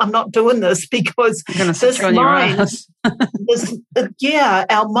 I'm not doing this because this mind,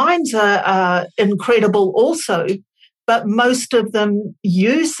 our minds are incredible also, but most of them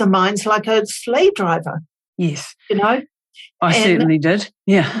use the minds like a slave driver. Yes. I certainly did.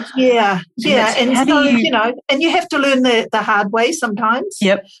 Yeah. Yeah. And so, and you have to learn the hard way sometimes.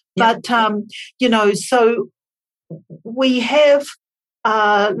 Yep. But, so we have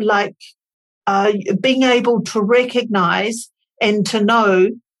being able to recognize and to know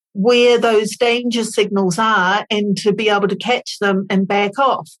where those danger signals are and to be able to catch them and back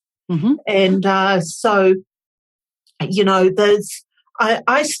off. Mm-hmm. And so,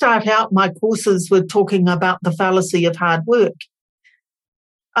 I start out my courses with talking about the fallacy of hard work.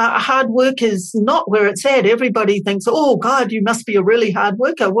 Hard work is not where it's at. Everybody thinks, oh, God, you must be a really hard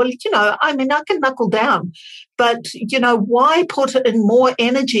worker. Well, I can knuckle down. But, why put in more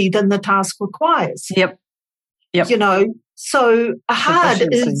energy than the task requires? Yep. So hard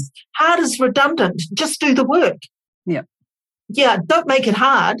is redundant. Just do the work. Yep. Yeah, don't make it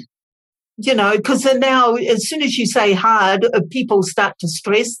hard. Because now as soon as you say hard, people start to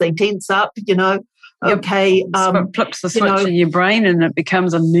stress, they tense up, Okay. It flips the switch in your brain, and it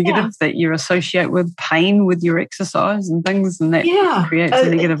becomes a negative that you associate with pain with your exercise and things, and that creates a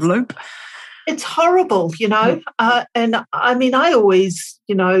negative loop. It's horrible, and I always,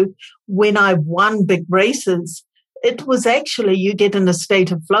 when I won big races, it was actually you get in a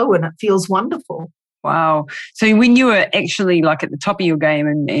state of flow and it feels wonderful. Wow. So when you were actually at the top of your game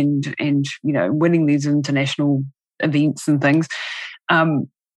and winning these international events and things,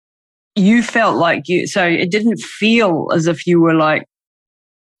 you felt so it didn't feel as if you were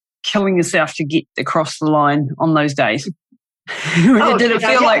killing yourself to get across the line on those days. It didn't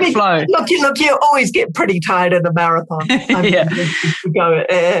feel like flow. Look, you always get pretty tired in a marathon. There'll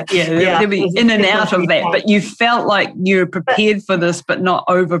be in and out of that, but you felt like you were prepared for this, but not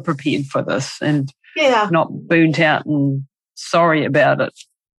over prepared for this, and not burnt out and sorry about it.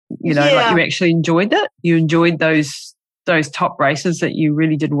 You actually enjoyed it. You enjoyed those top races that you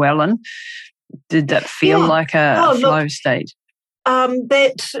really did well in. Did that feel like a flow state?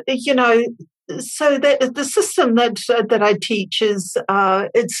 So that the system that I teach is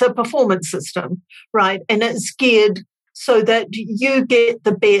it's a performance system, right? And it's geared so that you get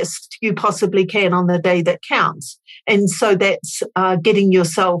the best you possibly can on the day that counts. And so that's getting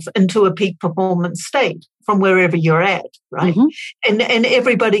yourself into a peak performance state from wherever you're at, right? Mm-hmm. And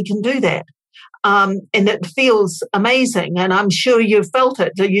everybody can do that. And it feels amazing. And I'm sure you've felt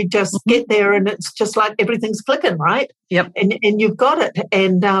it. You just get there and it's just like everything's clicking, right? Yep. And you've got it.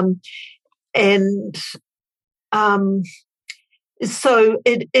 So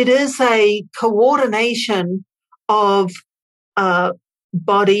it is a coordination of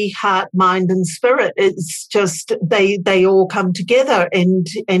body, heart, mind, and spirit. It's just they all come together, and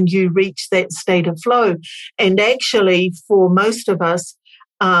you reach that state of flow. And actually, for most of us,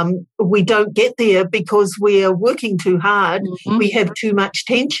 we don't get there because we are working too hard. Mm-hmm. We have too much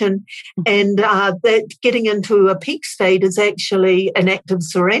tension, and that getting into a peak state is actually an act of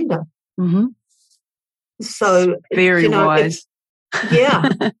surrender. Mm-hmm. So very wise. Yeah.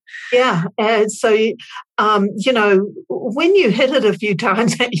 So, when you hit it a few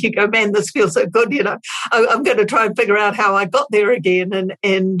times and you go, man, this feels so good, I'm going to try and figure out how I got there again.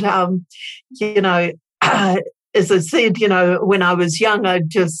 And as I said, when I was young, I'd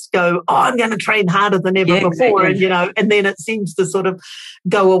just go, I'm going to train harder than ever before. Exactly. And then it seems to sort of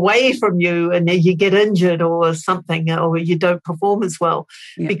go away from you, and you get injured or something, or you don't perform as well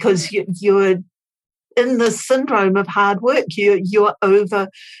because you're in the syndrome of hard work. You're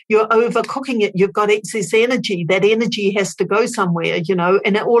overcooking it. You've got excess energy. That energy has to go somewhere,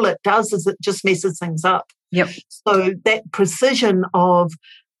 and all it does is it just messes things up. Yep. So that precision of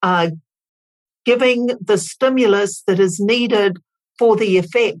giving the stimulus that is needed for the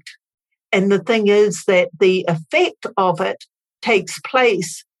effect. And the thing is that the effect of it takes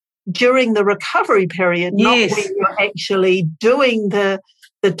place during the recovery period, not when you're actually doing the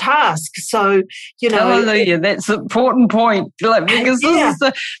task. So, hallelujah, that's an important point. Because this is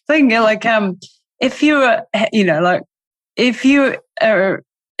the thing, if you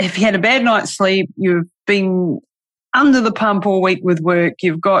had a bad night's sleep, you've been under the pump all week with work,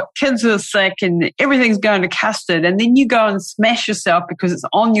 you've got kids who are sick and everything's going to custard, and then you go and smash yourself because it's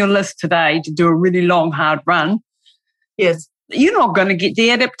on your list today to do a really long, hard run. Yes. You're not going to get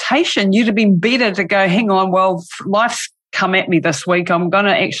the adaptation. You'd have been better to go, hang on, well, life's come at me this week. I'm going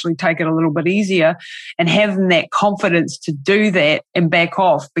to actually take it a little bit easier, and having that confidence to do that and back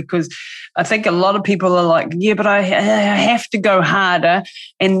off, because I think a lot of people are like, yeah, but I have to go harder,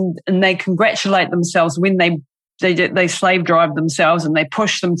 and they congratulate themselves when they slave drive themselves and they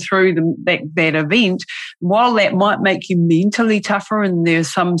push them through that event. While that might make you mentally tougher, and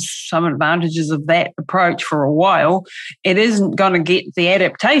there's some advantages of that approach for a while, it isn't going to get the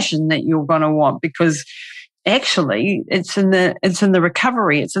adaptation that you're going to want, because actually it's in the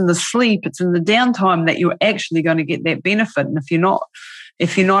recovery, it's in the sleep, it's in the downtime that you're actually going to get that benefit. And if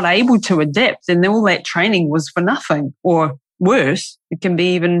you're not able to adapt, then all that training was for nothing, or worse, it can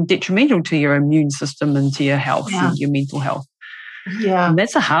be even detrimental to your immune system and to your health and your mental health. Yeah. And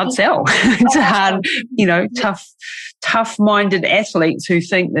that's a hard sell. It's a hard, tough-minded athletes who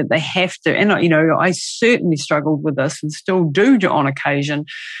think that they have to. And, I certainly struggled with this and still do on occasion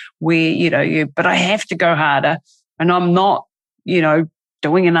where, but I have to go harder, and I'm not,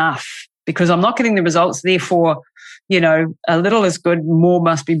 doing enough because I'm not getting the results. Therefore, a little is good, more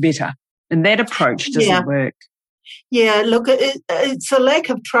must be better. And that approach doesn't work. Yeah, look, it's a lack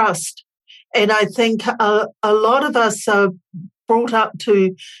of trust. And I think a lot of us are brought up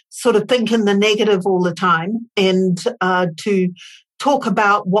to sort of think in the negative all the time, and to talk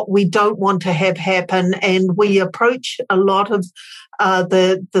about what we don't want to have happen. And we approach a lot of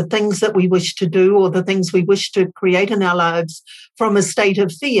the things that we wish to do, or the things we wish to create in our lives, from a state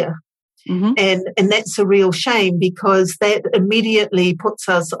of fear. Mm-hmm. And that's a real shame, because that immediately puts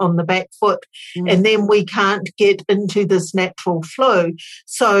us on the back foot, and then we can't get into this natural flow.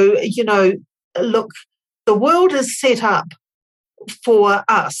 So, look, the world is set up for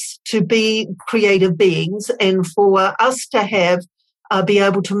us to be creative beings, and for us to have be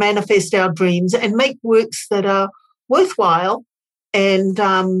able to manifest our dreams and make works that are worthwhile and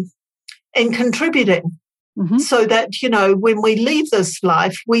contributing. Mm-hmm. So that, when we leave this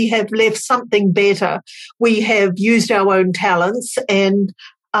life, we have left something better. We have used our own talents, and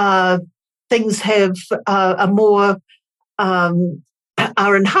things have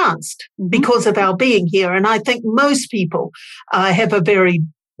are enhanced because of our being here. And I think most people have a very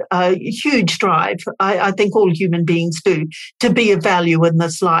huge drive. I think all human beings do, to be of value in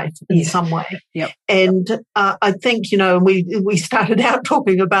this life in some way. Yep. And I think, we started out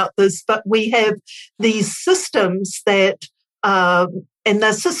talking about this, but we have these systems that, and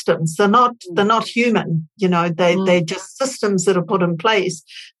they're systems, they're not human, they're just systems that are put in place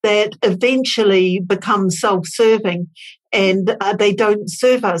that eventually become self-serving, and they don't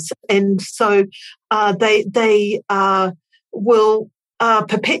serve us. And so they will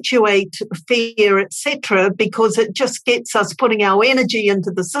perpetuate fear, etc., because it just gets us putting our energy into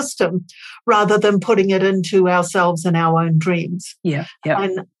the system rather than putting it into ourselves and our own dreams. Yeah.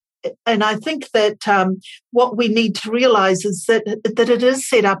 And I think that what we need to realize is that it is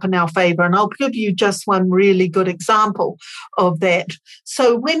set up in our favor. And I'll give you just one really good example of that.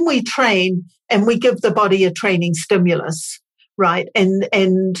 So when we train and we give the body a training stimulus, right?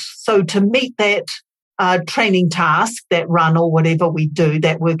 And so to meet that training task, that run or whatever we do,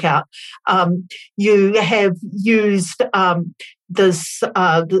 that workout, you have used this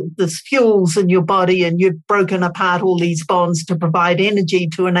fuels in your body, and you've broken apart all these bonds to provide energy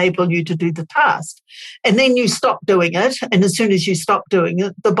to enable you to do the task. And then you stop doing it, and as soon as you stop doing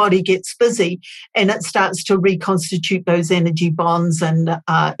it, the body gets busy and it starts to reconstitute those energy bonds and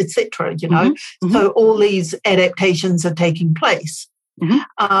etc. So all these adaptations are taking place,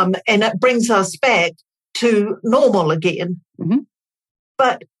 and it brings us back to normal again.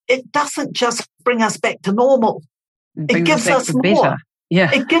 But it doesn't just bring us back to normal. It gives us more. Better. Yeah.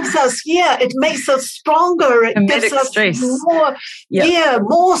 It gives us, it makes us stronger. It gives us more,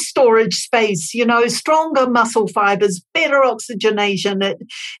 more storage space, stronger muscle fibers, better oxygenation.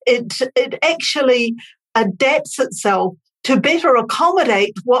 It actually adapts itself to better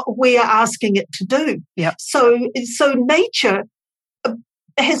accommodate what we are asking it to do. Yep. So nature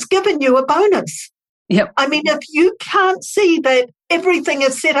has given you a bonus. Yep. I mean, if you can't see that everything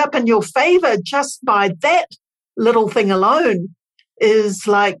is set up in your favor just by that little thing alone, is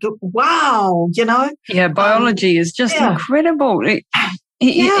like, wow, Yeah, biology is just incredible.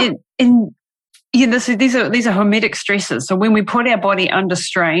 These are hormetic stresses. So when we put our body under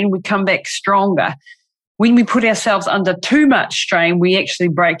strain, we come back stronger. When we put ourselves under too much strain, we actually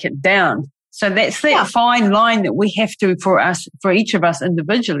break it down. So that's that fine line that we have to, for each of us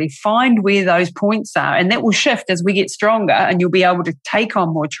individually, find where those points are. And that will shift as we get stronger, and you'll be able to take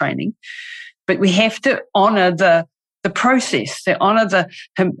on more training. But we have to honor the process, to honor the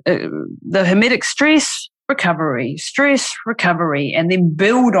hormetic stress recovery, and then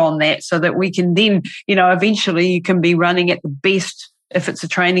build on that so that we can then, eventually you can be running at the best if it's a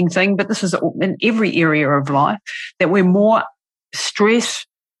training thing. But this is in every area of life, that we're more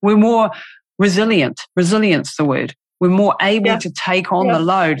we're more resilient. Resilience, the word. We're more able to take on the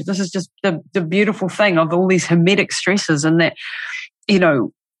load. This is just the beautiful thing of all these hormetic stresses, and that,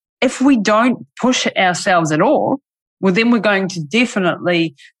 if we don't push ourselves at all, well, then we're going to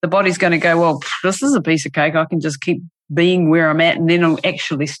the body's going to go, well, this is a piece of cake. I can just keep being where I'm at, and then it'll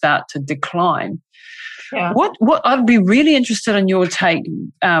actually start to decline. Yeah. What I'd be really interested in your take,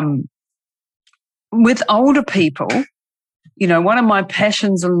 with older people, one of my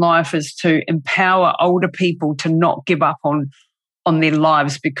passions in life is to empower older people to not give up on their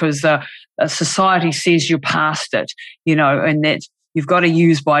lives, because society says you're past it, and that you've got a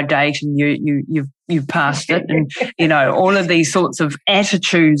use by date, and you've passed it, and all of these sorts of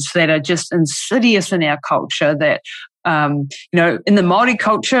attitudes that are just insidious in our culture. That in the Māori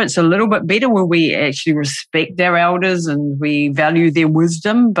culture, it's a little bit better, where we actually respect our elders and we value their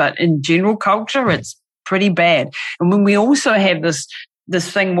wisdom. But in general culture, it's pretty bad. And when we also have this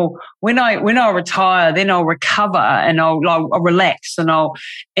thing, well, when I retire, then I'll recover and I'll relax,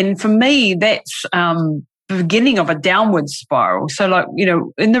 and for me, that's beginning of a downward spiral. So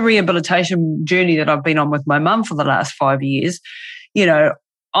in the rehabilitation journey that I've been on with my mum for the last 5 years,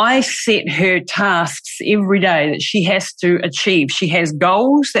 I set her tasks every day that she has to achieve. She has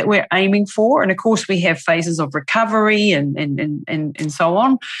goals that we're aiming for. And of course we have phases of recovery and so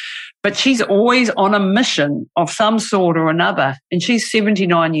on. But she's always on a mission of some sort or another. And she's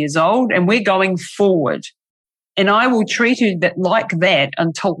 79 years old, and we're going forward. And I will treat her like that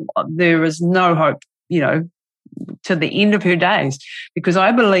until there is no hope, to the end of her days, because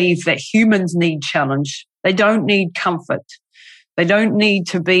I believe that humans need challenge. They don't need comfort. They don't need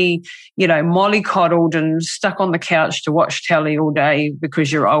to be, mollycoddled and stuck on the couch to watch telly all day because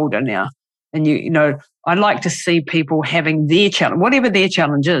you're older now. And I like to see people having their challenge, whatever their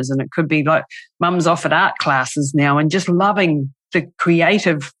challenge is. And it could be like mum's off at art classes now and just loving the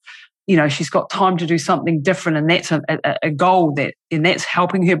creative, she's got time to do something different. And that's a goal and that's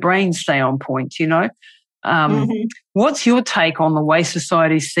helping her brain stay on point, What's your take on the way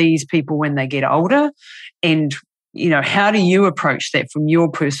society sees people when they get older? And, how do you approach that from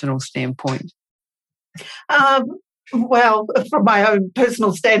your personal standpoint? Well, from my own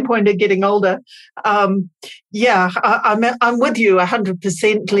personal standpoint of getting older, I'm with you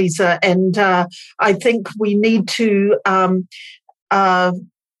 100%, Lisa. And I think we need to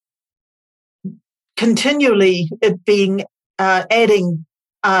continually adding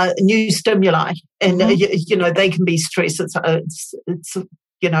new stimuli, and they can be stress. It's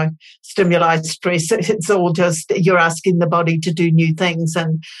stimuli, stress. It's all just you're asking the body to do new things,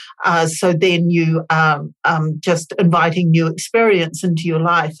 and so then you just inviting new experience into your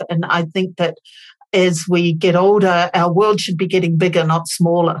life. And I think that as we get older, our world should be getting bigger, not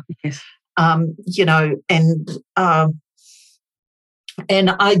smaller. Yes.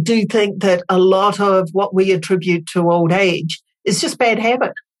 And I do think that a lot of what we attribute to old age is just bad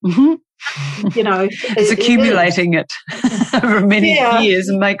habit. Mm-hmm. It's accumulating it over many years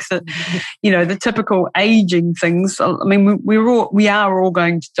and makes it, the typical aging things. I mean, we are all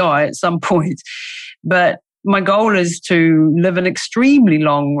going to die at some point, but my goal is to live an extremely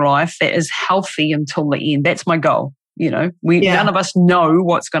long life that is healthy until the end. That's my goal. None of us know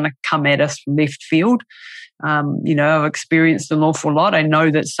what's going to come at us from left field. I've experienced an awful lot. I know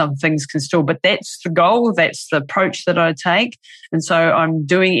that some things can still, but that's the goal. That's the approach that I take. And so I'm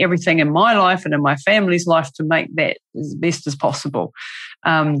doing everything in my life and in my family's life to make that as best as possible.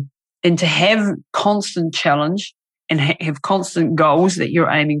 And to have constant challenge and have constant goals that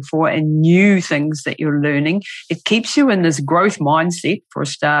you're aiming for and new things that you're learning, it keeps you in this growth mindset for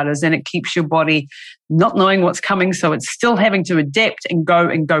starters, and it keeps your body not knowing what's coming. So it's still having to adapt and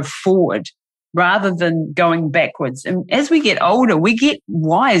go forward, rather than going backwards. And as we get older, we get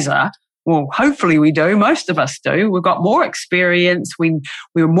wiser. Well, hopefully we do. Most of us do. We've got more experience. We're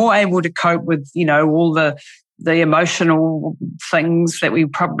more able to cope with, all the emotional things that we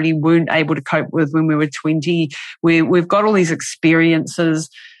probably weren't able to cope with when we were 20. We've got all these experiences.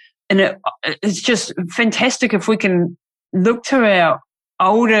 And it's just fantastic if we can look to our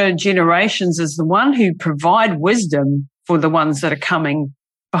older generations as the one who provide wisdom for the ones that are coming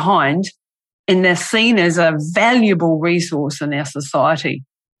behind. And they're seen as a valuable resource in our society,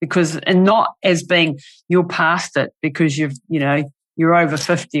 and not as being you're past it because you're over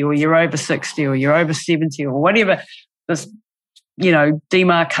 50 or you're over 60 or you're over 70 or whatever this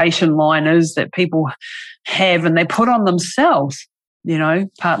demarcation line is that people have, and they put on themselves,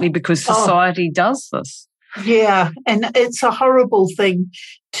 partly because society does this. Yeah, and it's a horrible thing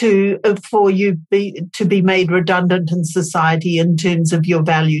for you to be made redundant in society in terms of your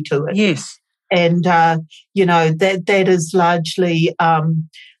value to it. Yes. And, that is largely,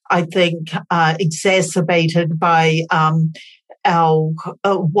 I think, exacerbated by our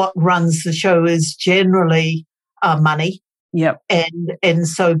what runs the show is generally money. Yep. And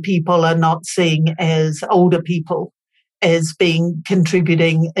so people are not seeing as older people as being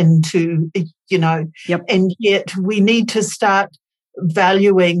contributing into, Yep. And yet we need to start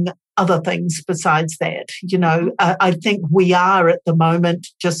valuing other things besides that. I think we are at the moment,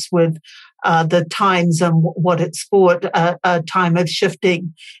 just with the times and what it's brought, a time of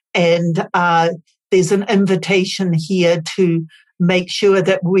shifting. And there's an invitation here to make sure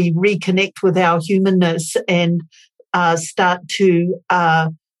that we reconnect with our humanness and start to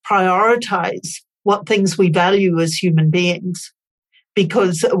prioritize what things we value as human beings,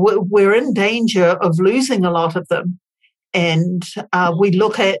 because we're in danger of losing a lot of them. And we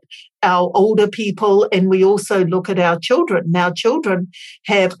look at our older people and we also look at our children. Now, children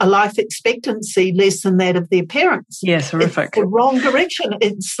have a life expectancy less than that of their parents. Yes, horrific. It's the wrong direction.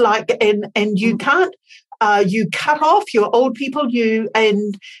 It's like, and you can't, you cut off your old people, your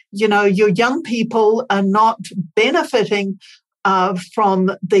young people are not benefiting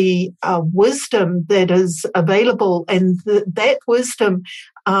from the wisdom that is available. And that wisdom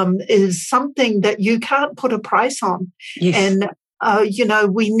is something that you can't put a price on. Yes. And,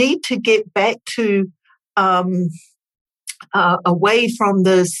 we need to get back to away from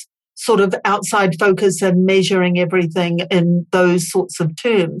this sort of outside focus and measuring everything in those sorts of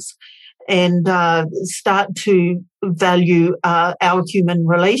terms, and start to value our human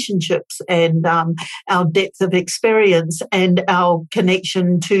relationships and our depth of experience and our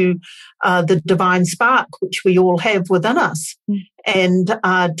connection to the divine spark, which we all have within us, and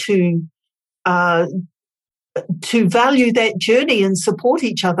to value that journey and support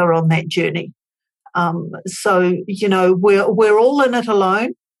each other on that journey. So, we're all in it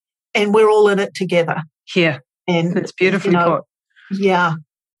alone and we're all in it together. Yeah. And that's beautifully put. Yeah.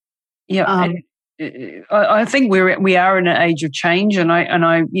 Yeah. I think we are in an age of change, and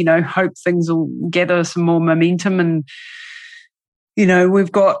I hope things will gather some more momentum. And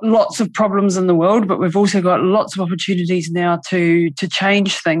we've got lots of problems in the world, but we've also got lots of opportunities now to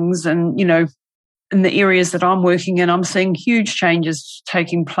change things. And in the areas that I'm working in, I'm seeing huge changes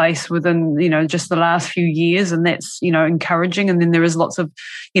taking place within just the last few years, and that's encouraging. And then there is lots of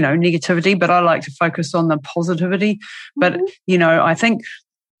negativity, but I like to focus on the positivity. But I think.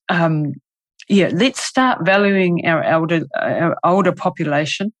 Let's start valuing our older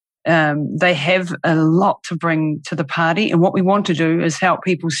population. They have a lot to bring to the party, and what we want to do is help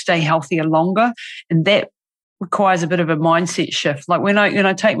people stay healthier longer, and that requires a bit of a mindset shift. Like when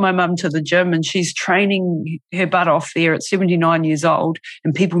I take my mum to the gym and she's training her butt off there at 79 years old,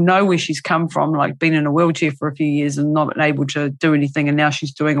 and people know where she's come from, like been in a wheelchair for a few years and not able to do anything, and now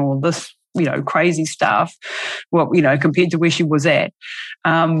she's doing all this crazy stuff, compared to where she was at.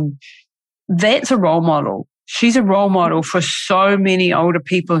 That's a role model. She's a role model for so many older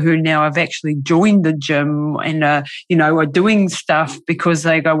people who now have actually joined the gym and, are doing stuff because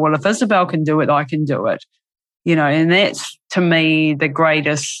they go, well, if Isabel can do it, I can do it. And that's, to me, the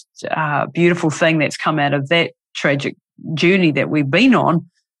greatest beautiful thing that's come out of that tragic journey that we've been on.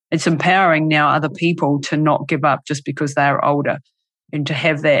 It's empowering now other people to not give up just because they're older and to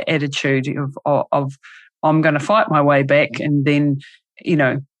have that attitude of I'm going to fight my way back. And then,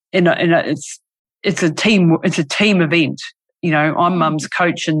 it's a team event. I'm Mum's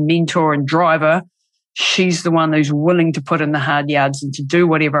coach and mentor and driver. She's the one who's willing to put in the hard yards and to do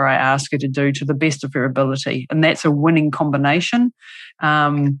whatever I ask her to do to the best of her ability. And that's a winning combination.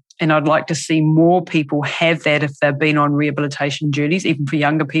 And I'd like to see more people have that if they've been on rehabilitation journeys, even for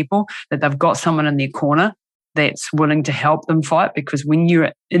younger people, that they've got someone in their corner that's willing to help them fight. Because when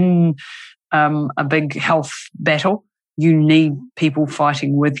you're in a big health battle, you need people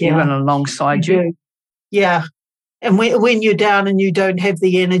fighting with you and alongside you. Yeah. And when you're down and you don't have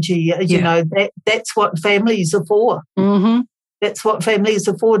the energy, that's what families are for. Mm-hmm. That's what families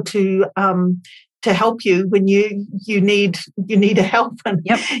are for, to help you when you need a help, and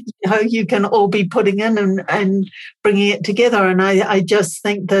you can all be putting in and bringing it together. And I just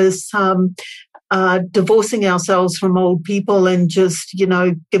think there's divorcing ourselves from old people and just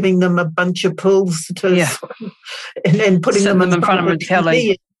giving them a bunch of pills and putting them in front of a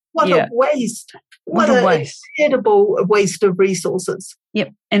telly. What a waste. What a waste. Incredible waste of resources.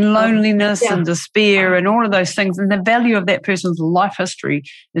 Yep. And loneliness and despair and all of those things. And the value of that person's life history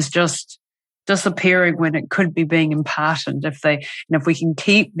is just disappearing when it could be being imparted. If we can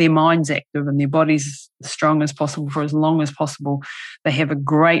keep their minds active and their bodies as strong as possible for as long as possible, they have a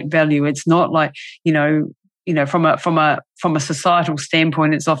great value. It's not like, from a societal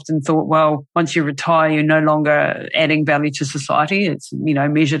standpoint, it's often thought, well, once you retire, you're no longer adding value to society. It's,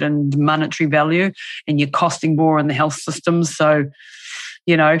 measured in monetary value, and you're costing more in the health system. So,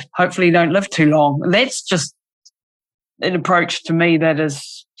 hopefully you don't live too long. And that's just an approach to me that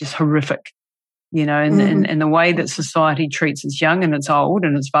is just horrific, and the way that society treats its young and its old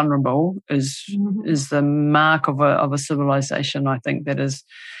and its vulnerable is the mark of a civilization. I think that is,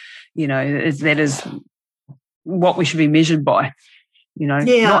 that is what we should be measured by, not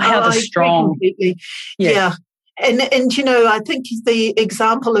how the strong. Yeah. And I think the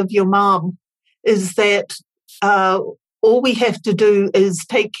example of your mom is that all we have to do is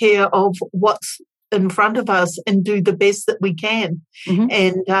take care of what's in front of us and do the best that we can. Mm-hmm.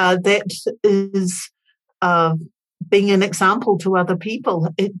 And that is being an example to other people.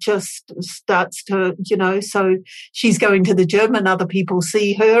 It just starts to, so she's going to the gym and other people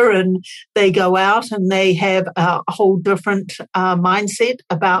see her and they go out and they have a whole different mindset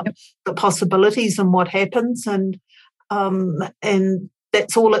about the possibilities and what happens. And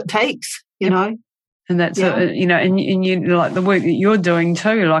that's all it takes, know. And that's, and you like the work that you're doing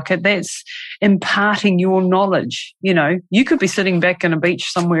too, like that's imparting your knowledge. You could be sitting back on a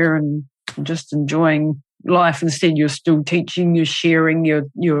beach somewhere and just enjoying life. Instead, you're still teaching, you're sharing,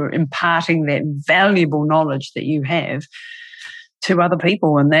 you're imparting that valuable knowledge that you have to other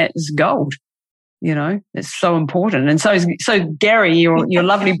people, and that is gold. It's so important. And so Gary, your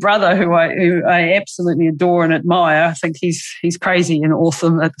lovely brother, who I absolutely adore and admire. I think he's crazy and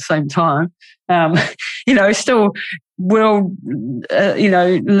awesome at the same time. Still world,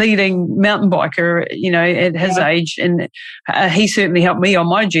 leading mountain biker, at his age. And he certainly helped me on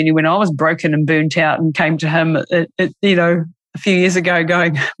my journey when I was broken and burnt out, and came to him, a few years ago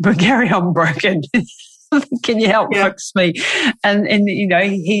going, but Gary, I'm broken. Can you help fix me? And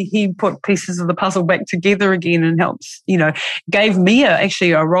he put pieces of the puzzle back together again and helps, gave me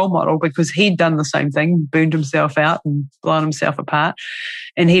actually a role model, because he'd done the same thing, burned himself out and blown himself apart,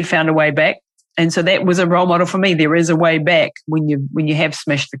 and he'd found a way back. And so that was a role model for me. There is a way back when you have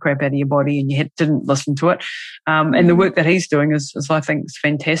smashed the crap out of your body and you didn't listen to it. And the work that he's doing is I think, is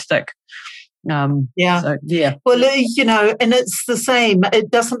fantastic. Well, and it's the same.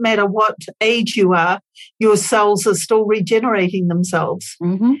 It doesn't matter what age you are, your cells are still regenerating themselves,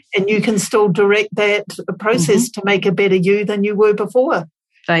 and you can still direct that process to make a better you than you were before,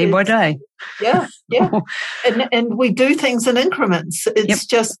 day by day. And we do things in increments. It's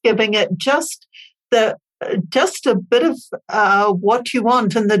just giving it just a bit of what you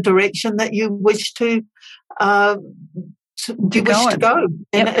want in the direction that you wish to go.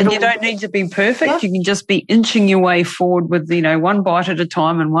 And you don't need to be perfect. You can just be inching your way forward with, one bite at a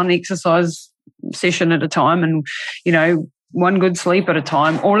time and one exercise session at a time, and, one good sleep at a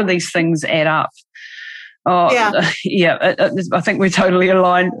time. All of these things add up. Oh, yeah. I think we're totally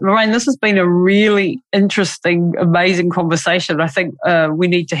aligned. Lorraine, this has been a really interesting, amazing conversation. I think we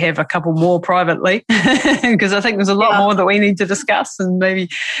need to have a couple more privately because I think there's a lot more that we need to discuss and maybe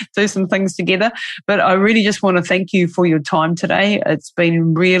do some things together. But I really just want to thank you for your time today. It's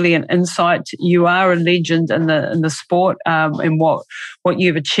been really an insight. You are a legend in the sport, and what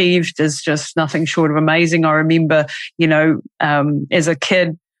you've achieved is just nothing short of amazing. I remember, as a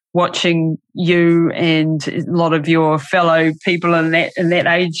kid, watching you and a lot of your fellow people in that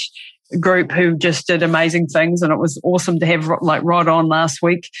age group who just did amazing things, and it was awesome to have like Rod on last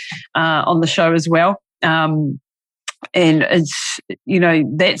week on the show as well. And it's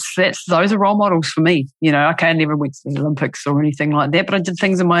that's those are role models for me. Okay, I never went to the Olympics or anything like that, but I did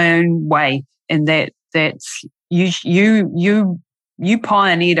things in my own way, and that's you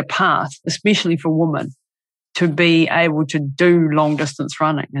pioneered a path, especially for women, to be able to do long distance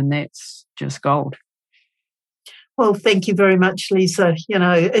running, and that's just gold. Well, thank you very much, Lisa.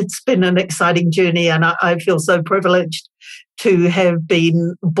 It's been an exciting journey, and I feel so privileged to have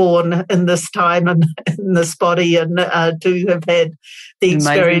been born in this time and in this body, and to have had the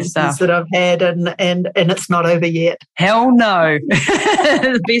experiences that I've had, and it's not over yet. Hell no.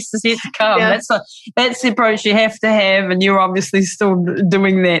 The best is yet to come. Yeah. That's the approach you have to have, and you're obviously still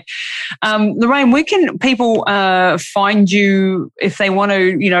doing that. Lorraine, where can people find you if they want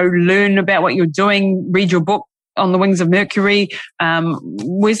to, learn about what you're doing, read your book, On the Wings of Mercury?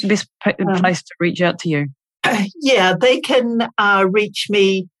 Where's the best place to reach out to you? Yeah, they can reach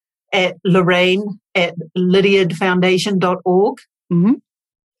me at Lorraine@lydiardfoundation.org. Mm-hmm.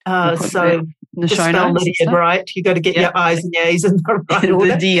 So the just show spell notes Lydiard right. You got to get your I's and your A's in the right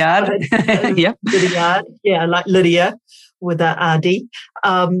order. Lydiard. Yep. Lydiard. Yeah, like Lydia with a RD.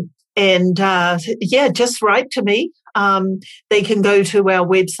 Just write to me. They can go to our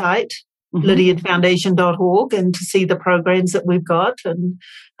website, lydiardfoundation.org, and to see the programs that we've got. And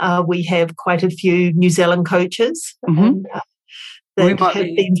we have quite a few New Zealand coaches that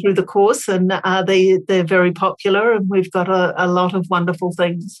have been through the course, and they're very popular, and we've got a lot of wonderful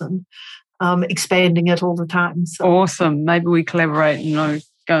things, and expanding it all the time. So. Awesome. Maybe we collaborate, go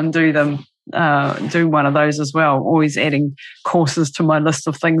and do them. Do one of those as well. Always adding courses to my list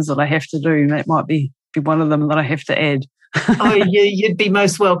of things that I have to do. That might be one of them that I have to add. Oh, you'd be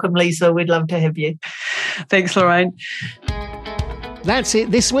most welcome, Lisa. We'd love to have you. Thanks, Lorraine. That's it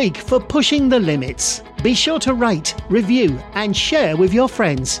this week for Pushing the Limits. Be sure to rate, review and share with your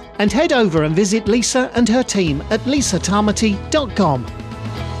friends. And head over and visit Lisa and her team at lisatamati.com.